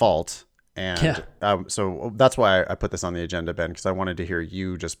by default. And so that's why I put this on the agenda, Ben, because I wanted to hear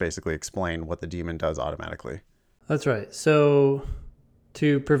you just basically explain what the Demon does automatically. That's right. So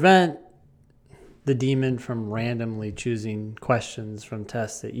to prevent the Demon from randomly choosing questions from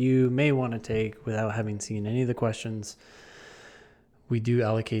tests that you may want to take without having seen any of the questions, we do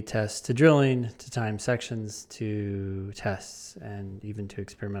allocate tests to drilling, to time sections, to tests, and even to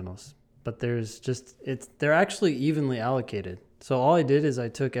experimentals. But they're actually evenly allocated. So all I did is I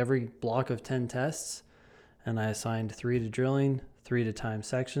took every block of 10 tests and I assigned 3 to drilling, 3 to time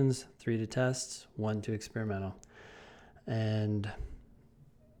sections, 3 to tests, 1 to experimental. And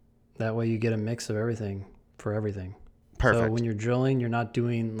that way you get a mix of everything for everything. Perfect. So when you're drilling, you're not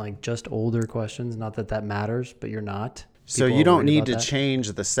doing like just older questions. Not that that matters, but you're not. So you don't need to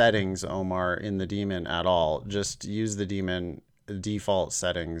change the settings, Omar, in the Demon at all. Just use the Demon default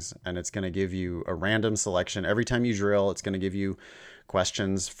settings and it's going to give you a random selection. Every time you drill, it's going to give you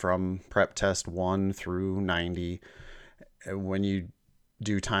questions from prep test 1 through 90. When you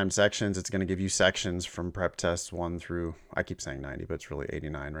do timed sections, it's going to give you sections from prep test 1 through, I keep saying 90, but it's really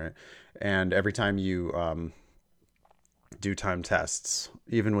 89, right? And every time you do time tests,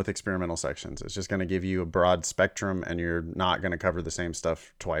 even with experimental sections, it's just going to give you a broad spectrum and you're not going to cover the same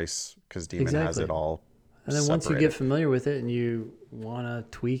stuff twice because Demon has it all. And then once you get familiar with it and you want to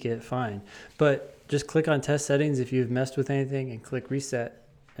tweak it, fine. But just click on test settings if you've messed with anything and click reset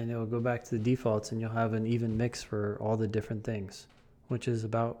and it'll go back to the defaults and you'll have an even mix for all the different things, which is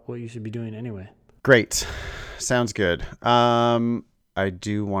about what you should be doing anyway. Great. Sounds good. I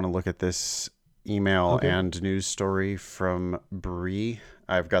do want to look at this email and news story from Bree.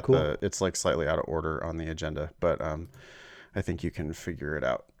 I've got it's like slightly out of order on the agenda, but I think you can figure it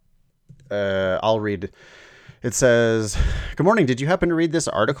out. I'll read. It says, "Good morning. Did you happen to read this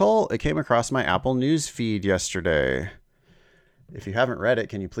article? It came across my Apple News feed yesterday. If you haven't read it,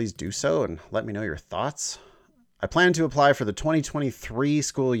 can you please do so and let me know your thoughts? I plan to apply for the 2023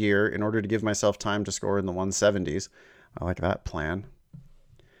 school year in order to give myself time to score in the 170s. I like that plan."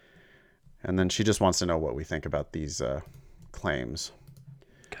 And then she just wants to know what we think about these claims.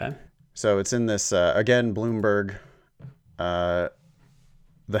 Okay. So it's in this, again, Bloomberg.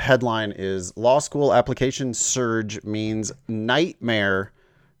 The headline is "Law School Application Surge Means Nightmare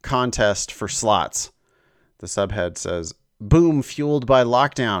Contest for Slots." The subhead says, "Boom fueled by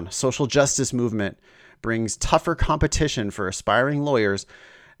lockdown. Social justice movement brings tougher competition for aspiring lawyers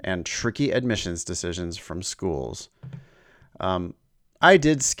and tricky admissions decisions from schools." I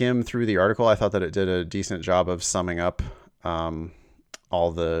did skim through the article. I thought that it did a decent job of summing up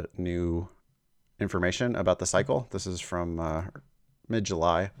all the new information about the cycle. This is from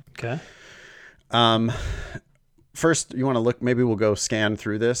mid-July. Okay. first, you want to look, maybe we'll go scan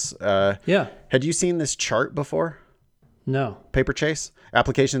through this. Yeah. Had you seen this chart before? No. Paper Chase?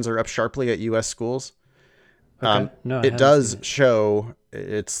 Applications are up sharply at U.S. schools. Okay. No, it does show,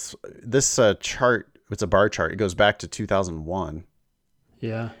 it's this chart, it's a bar chart. It goes back to 2001.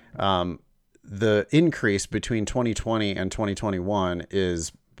 Yeah. The increase between 2020 and 2021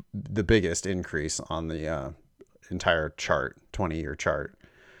 is the biggest increase on the entire chart, 20-year chart.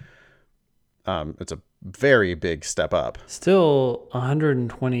 It's a very big step up. Still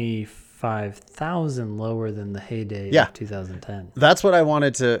 125,000 lower than the heyday of 2010. That's what I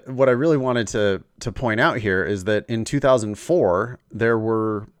really wanted to point out here is that in 2004, there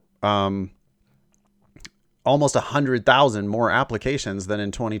were almost 100,000 more applications than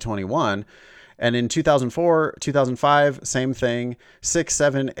in 2021. And in 2004, 2005, same thing, 6,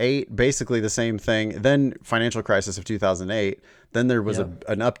 7, 8, basically the same thing. Then financial crisis of 2008. Then there was an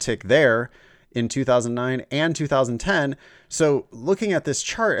uptick there in 2009 and 2010. So looking at this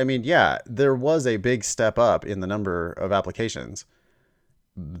chart, I mean, yeah, there was a big step up in the number of applications,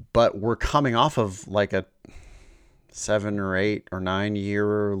 but we're coming off of like a 7 or 8 or 9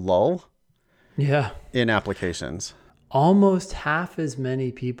 year lull. Yeah. In applications. Almost half as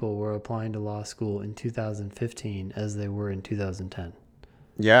many people were applying to law school in 2015 as they were in 2010.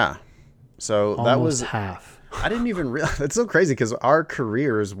 Yeah. So almost that was half. I didn't even realize. It's so crazy because our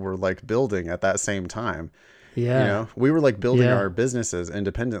careers were like building at that same time. Yeah. You know, we were like building our businesses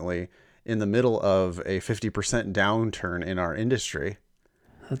independently in the middle of a 50% downturn in our industry.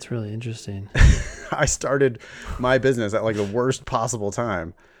 That's really interesting. I started my business at like the worst possible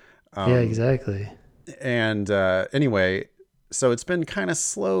time. Yeah, exactly. And anyway, so it's been kind of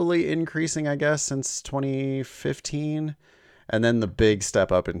slowly increasing, I guess, since 2015. And then the big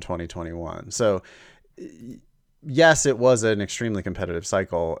step up in 2021. So yes, it was an extremely competitive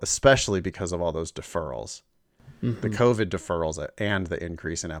cycle, especially because of all those deferrals, the COVID deferrals and the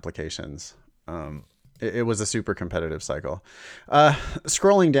increase in applications. It was a super competitive cycle.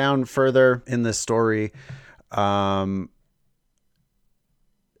 Scrolling down further in this story,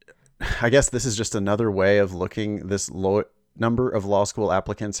 I guess this is just another way of looking. This low number of law school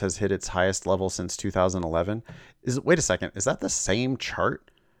applicants has hit its highest level since 2011. Wait a second. Is that the same chart?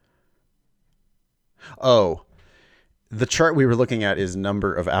 Oh, the chart we were looking at is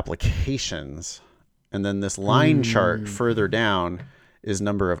number of applications. And then this line chart further down is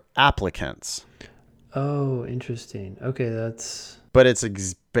number of applicants. Oh, interesting. Okay, but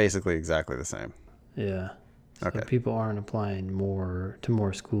it's basically exactly the same. Yeah. So okay. People aren't applying to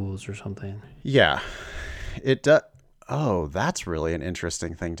more schools or something. Yeah. It does. Oh, that's really an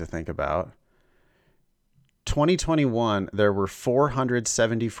interesting thing to think about. 2021, there were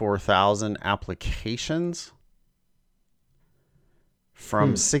 474,000 applications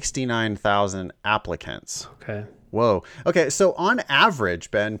from 69,000 applicants. Okay. Whoa. Okay, so on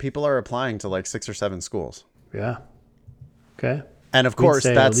average, Ben, people are applying to like 6 or 7 schools. Yeah. Okay. And of course,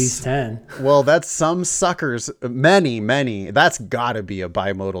 that's at least 10. Well, that's some suckers, many. That's got to be a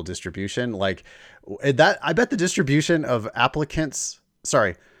bimodal distribution. Like that, I bet the distribution of applications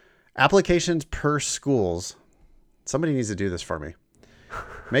per schools. Somebody needs to do this for me.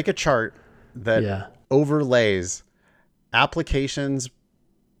 Make a chart that overlays applications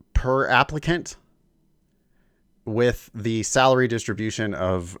per applicant with the salary distribution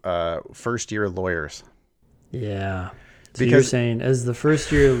of first-year lawyers. Yeah. So you're saying as the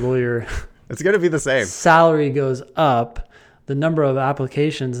first-year lawyer, it's going to be the same. Salary goes up. The number of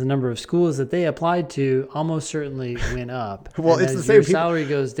applications, the number of schools that they applied to almost certainly went up. Well, and it's the same. Salary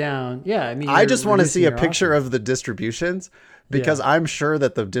goes down. Yeah, I mean, I just want to see a picture of the distributions because I'm sure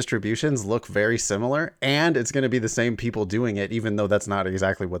that the distributions look very similar, and it's going to be the same people doing it, even though that's not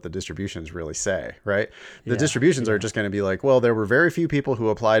exactly what the distributions really say, right? The distributions are just going to be like, well, there were very few people who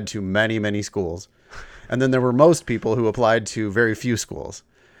applied to many schools, and then there were most people who applied to very few schools.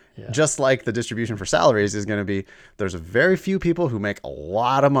 Yeah. Just like the distribution for salaries is going to be, there's very few people who make a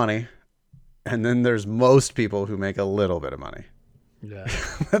lot of money, and then there's most people who make a little bit of money. Yeah,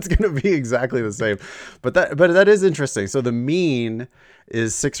 that's going to be exactly the same. But that is interesting. So the mean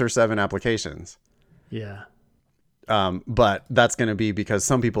is 6 or 7 applications. Yeah. But that's going to be because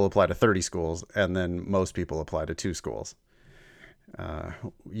some people apply to 30 schools, and then most people apply to 2 schools.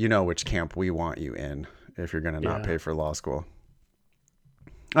 You know which camp we want you in if you're going to not pay for law school.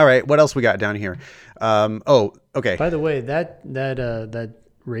 All right, what else we got down here? Okay. By the way, that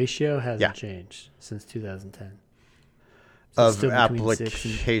ratio hasn't changed since 2010. So of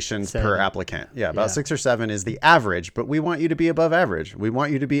applications per applicant. Yeah, about 6 or 7 is the average, but we want you to be above average. We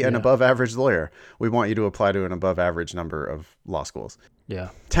want you to be an above average lawyer. We want you to apply to an above average number of law schools. Yeah.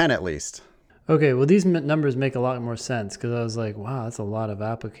 10 at least. Okay, well, these numbers make a lot more sense because I was like, wow, that's a lot of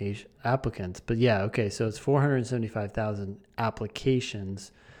applicants. But yeah, okay, so it's 475,000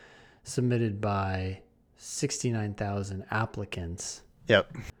 applications submitted by 69,000 applicants.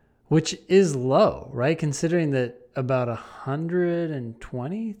 Yep. Which is low, right? Considering that about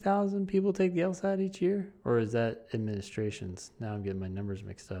 120,000 people take the LSAT each year? Or is that administrations? Now I'm getting my numbers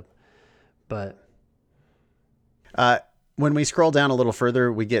mixed up. But when we scroll down a little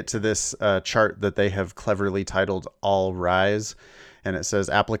further, we get to this chart that they have cleverly titled All Rise. And it says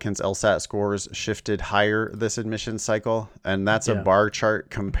applicants' LSAT scores shifted higher this admission cycle. And that's a bar chart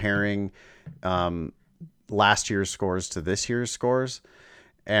comparing last year's scores to this year's scores.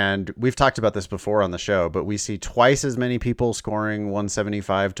 And we've talked about this before on the show, but we see twice as many people scoring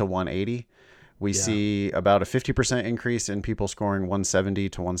 175 to 180. We see about a 50% increase in people scoring 170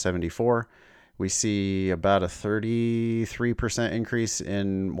 to 174. We see about a 33% increase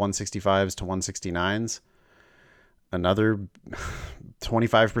in 165s to 169s. Another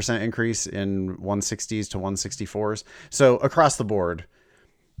 25% increase in 160s to 164s. So across the board,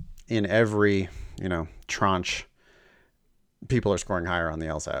 in every, tranche, people are scoring higher on the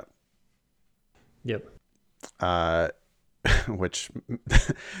LSAT. Yep. Which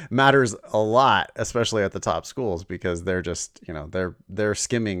matters a lot, especially at the top schools, because they're just, they're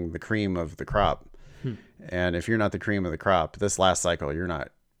skimming the cream of the crop. And if you're not the cream of the crop, this last cycle,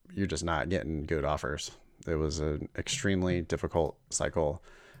 you're just not getting good offers. It was an extremely difficult cycle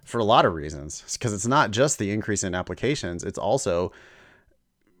for a lot of reasons, because it's not just the increase in applications. It's also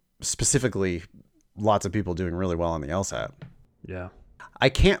specifically lots of people doing really well on the LSAT. Yeah. I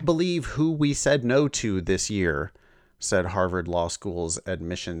can't believe who we said no to this year, said Harvard Law School's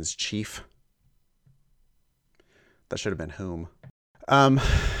admissions chief. That should have been whom.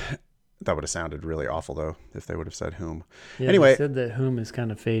 That would have sounded really awful, though, if they would have said whom. Yeah, anyway, they said that whom is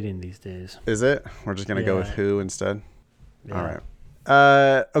kind of fading these days. Is it? We're just going to go with who instead? Yeah. All right.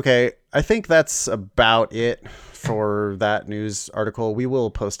 Okay. I think that's about it for that news article. We will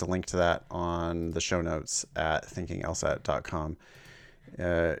post a link to that on the show notes at thinkinglsat.com.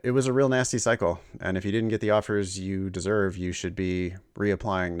 It was a real nasty cycle. And if you didn't get the offers you deserve, you should be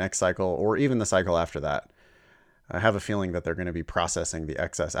reapplying next cycle or even the cycle after that. I have a feeling that they're going to be processing the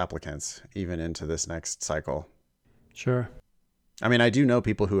excess applicants even into this next cycle. Sure. I mean, I do know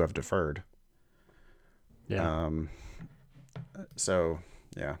people who have deferred. Yeah. So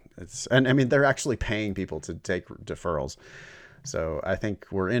yeah, they're actually paying people to take deferrals. So I think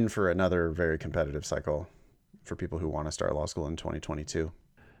we're in for another very competitive cycle for people who want to start law school in 2022.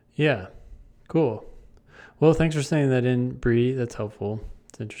 Yeah. Cool. Well, thanks for saying that in, Bree. That's helpful.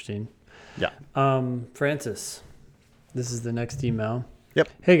 It's interesting. Yeah. Francis, this is the next email. Yep.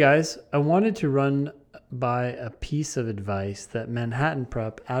 Hey guys, I wanted to run by a piece of advice that Manhattan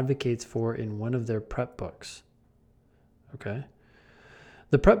Prep advocates for in one of their prep books. Okay.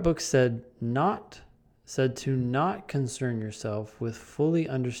 The prep book said to not concern yourself with fully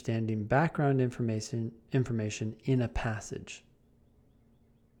understanding background information in a passage.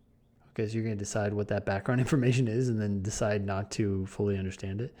 Okay, so you're going to decide what that background information is and then decide not to fully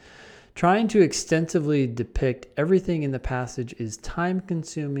understand it. Trying to extensively depict everything in the passage is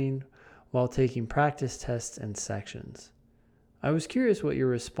time-consuming while taking practice tests and sections. I was curious what your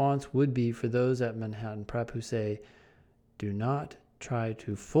response would be for those at Manhattan Prep who say, do not try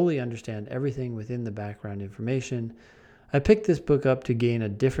to fully understand everything within the background information. I picked this book up to gain a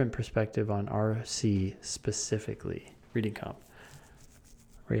different perspective on RC specifically. Reading comp.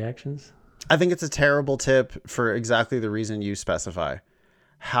 Reactions? I think it's a terrible tip for exactly the reason you specify.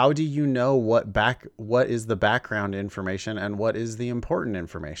 How do you know what is the background information and what is the important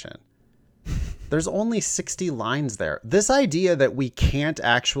information? There's only 60 lines there. This idea that we can't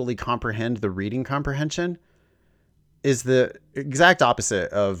actually comprehend the reading comprehension is the exact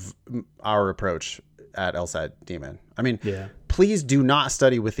opposite of our approach at LSAT Demon. I mean, please do not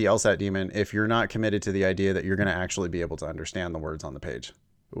study with the LSAT Demon if you're not committed to the idea that you're going to actually be able to understand the words on the page.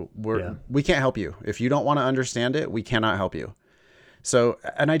 We can't help you. If you don't want to understand it, we cannot help you. So,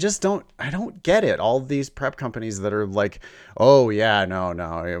 and I don't get it. All these prep companies that are like, oh yeah, no,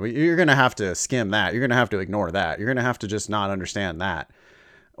 you're going to have to skim that. You're going to have to ignore that. You're going to have to just not understand that.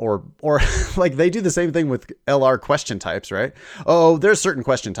 Or like they do the same thing with LR question types, right? Oh, there's certain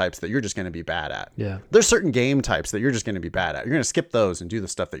question types that you're just going to be bad at. Yeah. There's certain game types that you're just going to be bad at. You're going to skip those and do the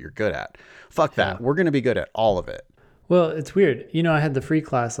stuff that you're good at. Fuck that. We're going to be good at all of it. Well, it's weird. I had the free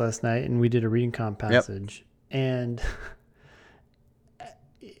class last night and we did a reading comp passage and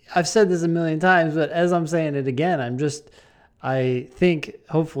I've said this a million times, but as I'm saying it again, I think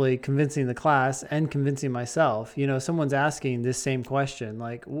hopefully convincing the class and convincing myself, someone's asking this same question,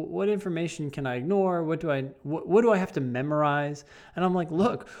 like, what information can I ignore? What do I have to memorize? And I'm like,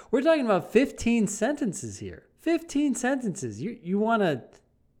 look, we're talking about 15 sentences here. 15 sentences. You want to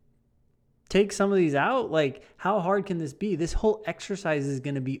take some of these out? Like, how hard can this be? This whole exercise is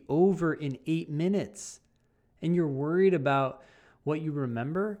going to be over in 8 minutes. And you're worried about what you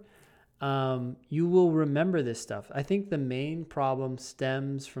remember? You will remember this stuff. I think the main problem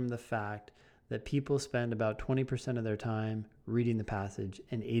stems from the fact that people spend about 20% of their time reading the passage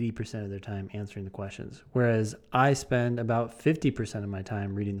and 80% of their time answering the questions. Whereas I spend about 50% of my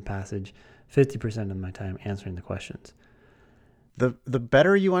time reading the passage, 50% of my time answering the questions. The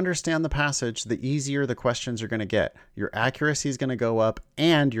better you understand the passage, the easier the questions are going to get. Your accuracy is going to go up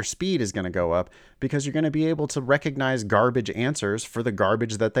and your speed is going to go up because you're going to be able to recognize garbage answers for the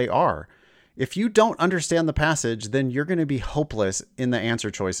garbage that they are. If you don't understand the passage, then you're going to be hopeless in the answer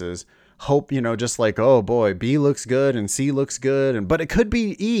choices. Hope, just like, oh boy, B looks good and C looks good, but it could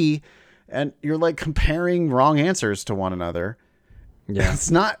be E, and you're like comparing wrong answers to one another. Yeah. It's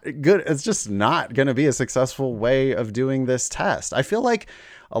not good. It's just not going to be a successful way of doing this test. I feel like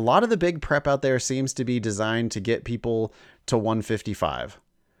a lot of the big prep out there seems to be designed to get people to 155.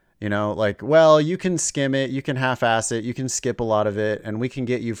 Like, well, you can skim it, you can half-ass it, you can skip a lot of it, and we can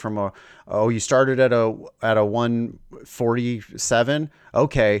get you from you started at a 147.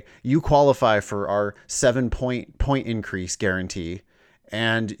 Okay, you qualify for our 7-point increase guarantee,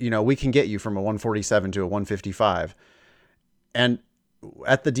 and we can get you from a 147 to a 155. And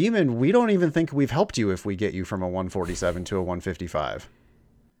at the Demon, we don't even think we've helped you if we get you from a 147 to a 155.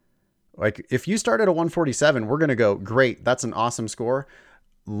 Like, if you start at a 147, we're going to go, great, that's an awesome score.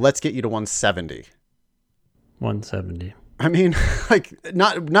 Let's get you to 170. 170. I mean, like,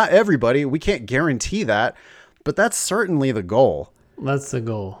 not everybody. We can't guarantee that, but that's certainly the goal. That's the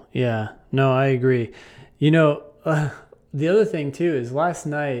goal. Yeah. No, I agree. The other thing, too, is last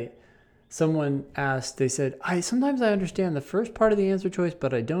night, someone asked, they said, sometimes I understand the first part of the answer choice,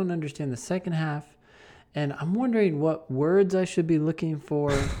 but I don't understand the second half. And I'm wondering what words I should be looking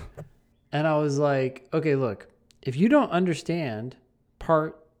for. And I was like, okay, look, if you don't understand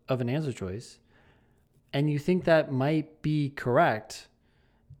part of an answer choice and you think that might be correct,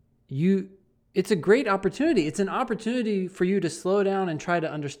 it's a great opportunity. It's an opportunity for you to slow down and try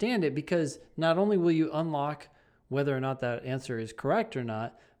to understand it, because not only will you unlock whether or not that answer is correct or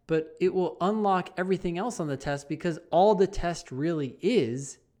not, but it will unlock everything else on the test, because all the test really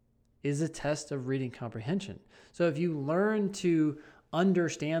is a test of reading comprehension. So if you learn to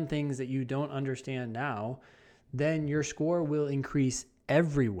understand things that you don't understand now, then your score will increase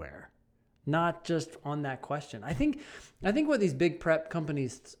everywhere, not just on that question. I think what these big prep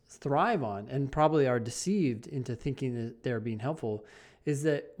companies thrive on, and probably are deceived into thinking that they're being helpful, is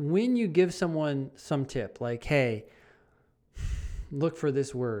that when you give someone some tip, like, hey, look for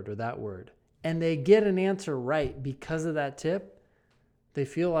this word or that word, and they get an answer right because of that tip, they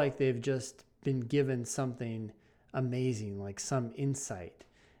feel like they've just been given something amazing, like some insight.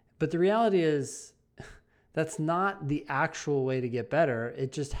 But the reality is, that's not the actual way to get better.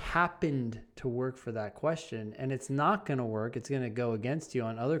 It just happened to work for that question, and it's not going to work. It's going to go against you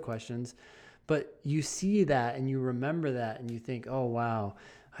on other questions. But you see that and you remember that and you think, oh, wow,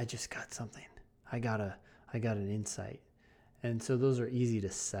 I just got something. I got an insight. And so those are easy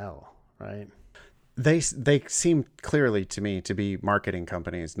to sell, right? They seem clearly to me to be marketing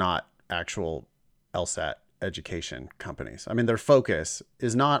companies, not actual LSAT education companies. I mean, their focus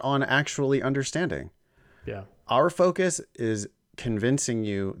is not on actually understanding. Yeah. Our focus is convincing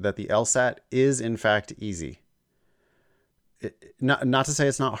you that the LSAT is in fact easy. Not to say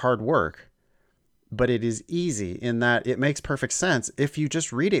it's not hard work, but it is easy in that it makes perfect sense if you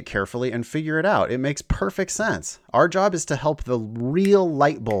just read it carefully and figure it out. It makes perfect sense. Our job is to help the real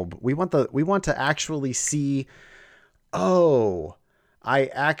light bulb. We want to actually see, oh, I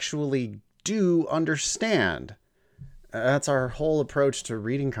actually do understand. That's our whole approach to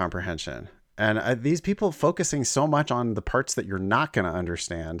reading comprehension. And these people focusing so much on the parts that you're not going to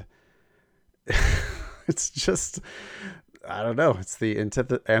understand, it's just, I don't know. It's the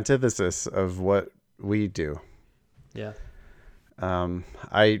antithesis of what we do. Yeah.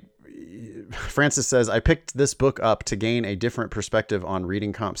 Francis says, I picked this book up to gain a different perspective on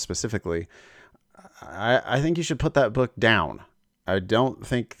reading comp specifically. I think you should put that book down. I don't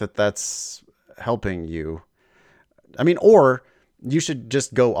think that that's helping you. I mean, or you should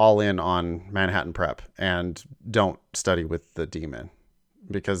just go all in on Manhattan Prep and don't study with the Demon,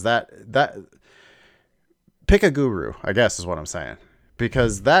 because that pick a guru, I guess is what I'm saying.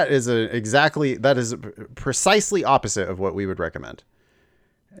 because that is precisely opposite of what we would recommend.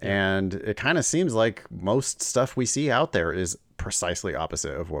 And it kind of seems like most stuff we see out there is precisely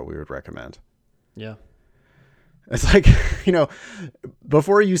opposite of what we would recommend. Yeah. It's like,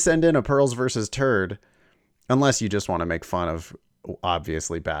 before you send in a pearls versus turd, unless you just want to make fun of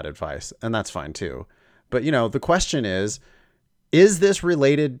obviously bad advice, and that's fine too. But, the question is this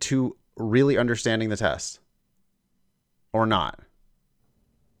related to really understanding the test or not?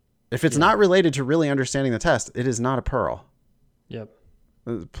 If it's not related to really understanding the test, it is not a pearl. Yep.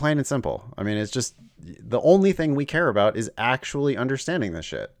 Plain and simple. I mean, it's just the only thing we care about is actually understanding this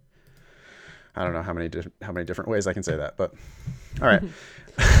shit. I don't know how many different ways I can say that, but all right.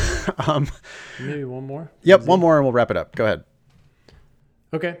 Maybe one more. Yep, one more and we'll wrap it up. Go ahead.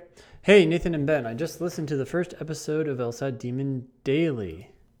 Okay. Hey, Nathan and Ben, I just listened to the first episode of LSAT Demon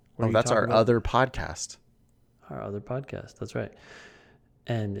Daily. That's our other podcast. Our other podcast. That's right.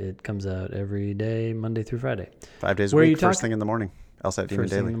 And it comes out every day, Monday through Friday. 5 days a week, first thing in the morning. LSAT Demon Daily.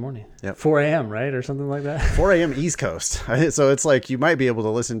 First thing in the morning. Yep. 4 a.m., right? Or something like that? 4 a.m. East Coast. So it's like you might be able to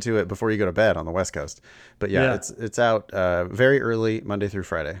listen to it before you go to bed on the West Coast. But yeah. It's out very early, Monday through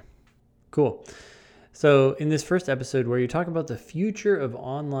Friday. Cool. So in this first episode where you talk about the future of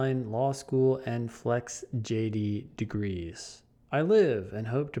online law school and flex JD degrees. I live and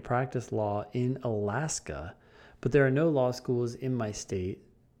hope to practice law in Alaska, but there are no law schools in my state.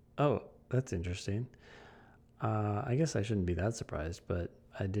 Oh, that's interesting. I guess I shouldn't be that surprised, but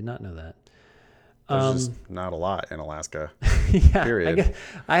I did not know that. There's just not a lot in Alaska. Yeah, period.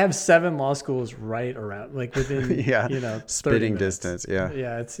 I have 7 law schools right around, like within, spitting distance. Yeah.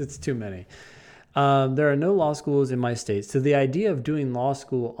 Yeah, it's too many. There are no law schools in my state, so the idea of doing law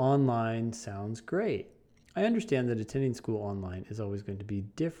school online sounds great. I understand that attending school online is always going to be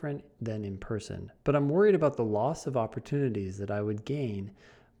different than in person, but I'm worried about the loss of opportunities that I would gain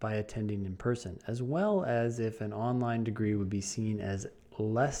by attending in person, as well as if an online degree would be seen as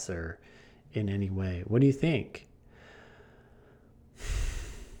lesser in any way. What do you think?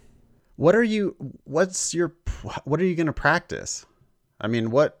 What are you going to practice? I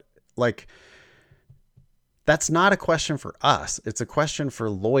mean, that's not a question for us. It's a question for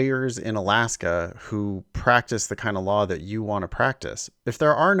lawyers in Alaska who practice the kind of law that you want to practice. If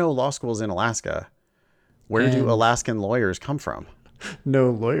there are no law schools in Alaska, where do Alaskan lawyers come from? No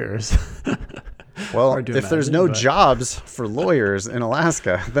lawyers. Well, if there's no jobs for lawyers in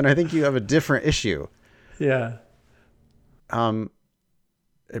Alaska, then I think you have a different issue. Yeah.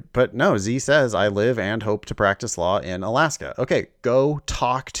 But no, Z says, I live and hope to practice law in Alaska. Okay, go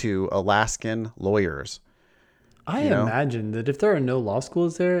talk to Alaskan lawyers. I imagine that if there are no law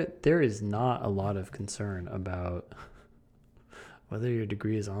schools there is not a lot of concern about whether your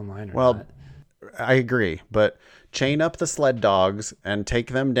degree is online or not. I agree, but chain up the sled dogs and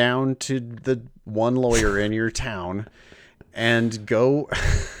take them down to the one lawyer in your town and go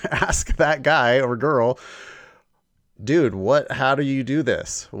ask that guy or girl, dude, how do you do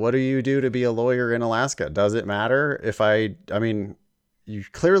this? What do you do to be a lawyer in Alaska? Does it matter if I mean, you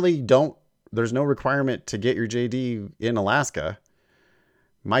clearly don't, there's no requirement to get your JD in Alaska.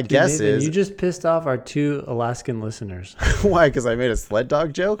 My guess Nathan, is you just pissed off our 2 Alaskan listeners. Why? Because I made a sled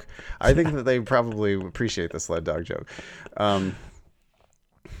dog joke? I think that they probably appreciate the sled dog joke.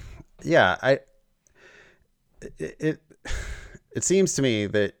 It seems to me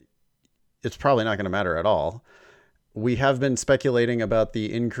that it's probably not going to matter at all. We have been speculating about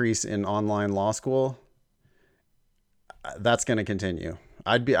the increase in online law school. That's going to continue.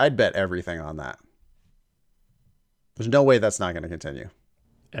 I'd bet everything on that. There's no way that's not going to continue.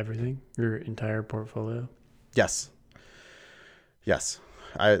 Everything? Your entire portfolio? Yes.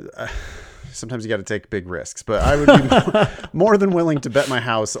 I sometimes you got to take big risks, but I would be more than willing to bet my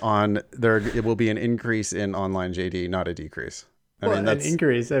house on it will be an increase in online JD, not a decrease. An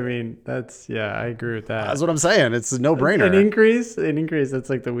increase. I mean, I agree with that. That's what I'm saying. It's a no-brainer. An increase. That's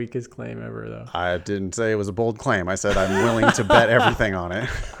like the weakest claim ever, though. I didn't say it was a bold claim. I said I'm willing to bet everything on it.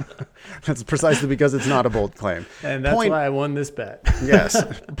 That's precisely because it's not a bold claim. And that's why I won this bet. Yes.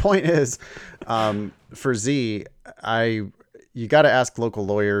 Point is, for Z, you got to ask local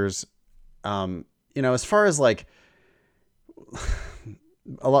lawyers. As far as like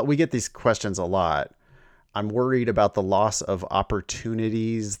we get these questions a lot. I'm worried about the loss of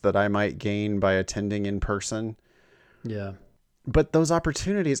opportunities that I might gain by attending in person. Yeah. But those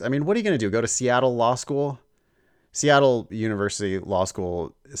opportunities, I mean, what are you going to do? Go to Seattle Law School? Seattle University Law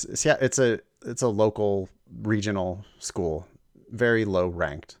School, it's a local regional school, very low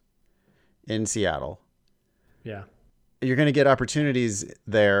ranked in Seattle. Yeah. You're going to get opportunities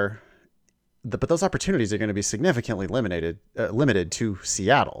there but those opportunities are going to be significantly limited to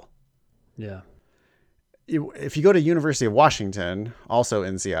Seattle. Yeah. If you go to University of Washington, also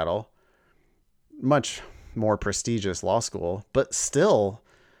in Seattle, much more prestigious law school, but still,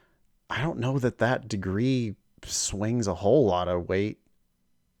 I don't know that degree swings a whole lot of weight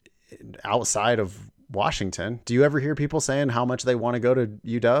outside of Washington. Do you ever hear people saying how much they want to go to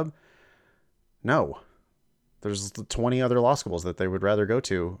UW? No. There's 20 other law schools that they would rather go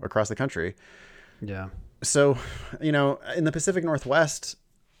to across the country. Yeah. So, in the Pacific Northwest,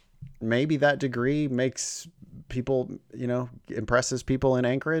 maybe that degree makes people, impresses people in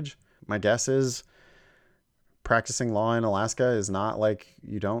Anchorage. My guess is practicing law in Alaska is not like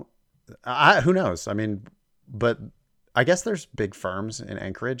who knows? I mean, but I guess there's big firms in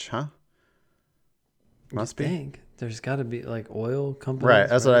Anchorage, huh? Must be. There's got to be like oil companies. Right.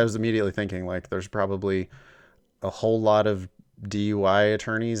 That's what I was immediately thinking. Like there's probably a whole lot of DUI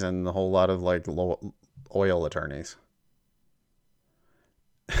attorneys and a whole lot of like oil attorneys.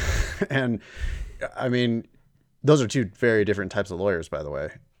 And I mean, those are two very different types of lawyers, by the way.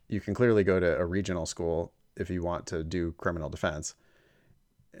 You can clearly go to a regional school if you want to do criminal defense.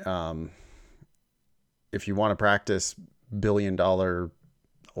 If you want to practice billion-dollar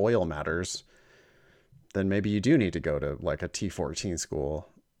oil matters, then maybe you do need to go to like a T14 school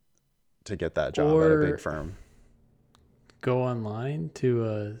to get that job at a big firm. Go online to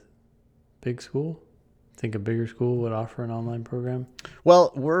a big school. Think a bigger school would offer an online program?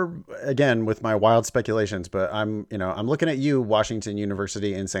 Well, we're again with my wild speculations, but I'm looking at you, Washington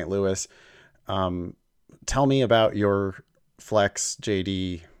University in St. Louis. Tell me about your Flex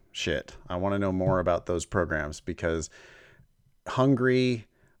JD shit. I want to know more about those programs because hungry,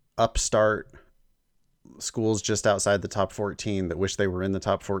 upstart schools just outside the top 14 that wish they were in the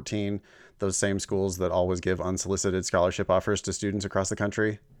top 14, those same schools that always give unsolicited scholarship offers to students across the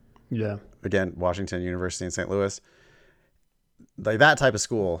country. Yeah. Again, Washington University in St. Louis. Like that type of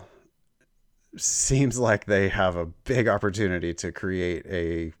school seems like they have a big opportunity to create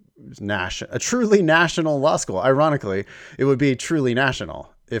a truly national law school. Ironically, it would be truly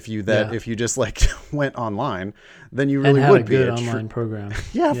national if you just like went online, then you really would be a good online program.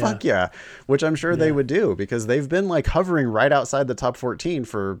 Yeah, fuck yeah. Which I'm sure they would do because they've been like hovering right outside the top 14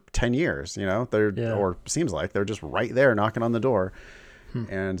 for 10 years, or seems like they're just right there knocking on the door.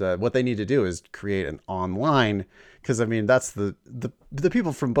 And what they need to do is create an online, because I mean that's the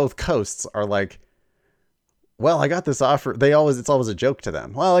people from both coasts are like, well, I got this offer. It's always a joke to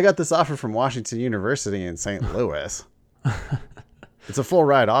them. Well, I got this offer from Washington University in St. Louis. It's a full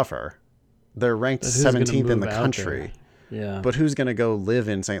ride offer. They're ranked 17th in the country. Yeah. But who's going to go live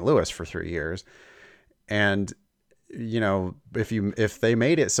in St. Louis for 3 years? And if they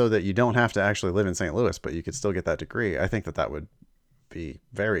made it so that you don't have to actually live in St. Louis, but you could still get that degree, I think that would be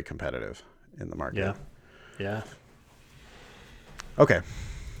very competitive in the market. Yeah. Yeah. Okay.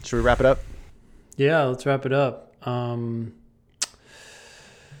 Should we wrap it up? Yeah, let's wrap it up.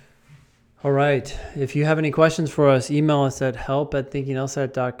 All right. If you have any questions for us, email us at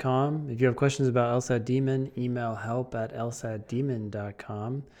help@thinkinglsat.com. If you have questions about LSAT Demon, email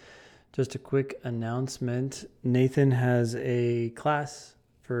help@lsatdemon.com. Just a quick announcement. Nathan has a class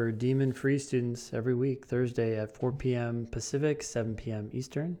for Demon Free students every week, Thursday at 4 p.m. Pacific, 7 p.m.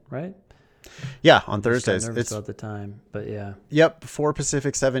 Eastern, right? Yeah, on Thursdays. It's about the time, but yeah. Yep, 4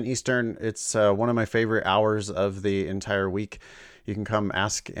 Pacific, 7 Eastern. It's one of my favorite hours of the entire week. You can come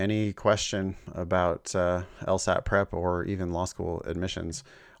ask any question about LSAT prep or even law school admissions.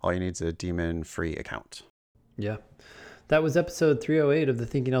 All you need is a Demon Free account. Yeah. That was episode 308 of the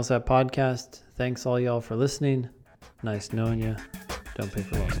Thinking LSAT podcast. Thanks all y'all for listening. Nice knowing you. Don't pay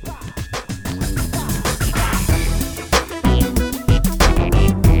for law school.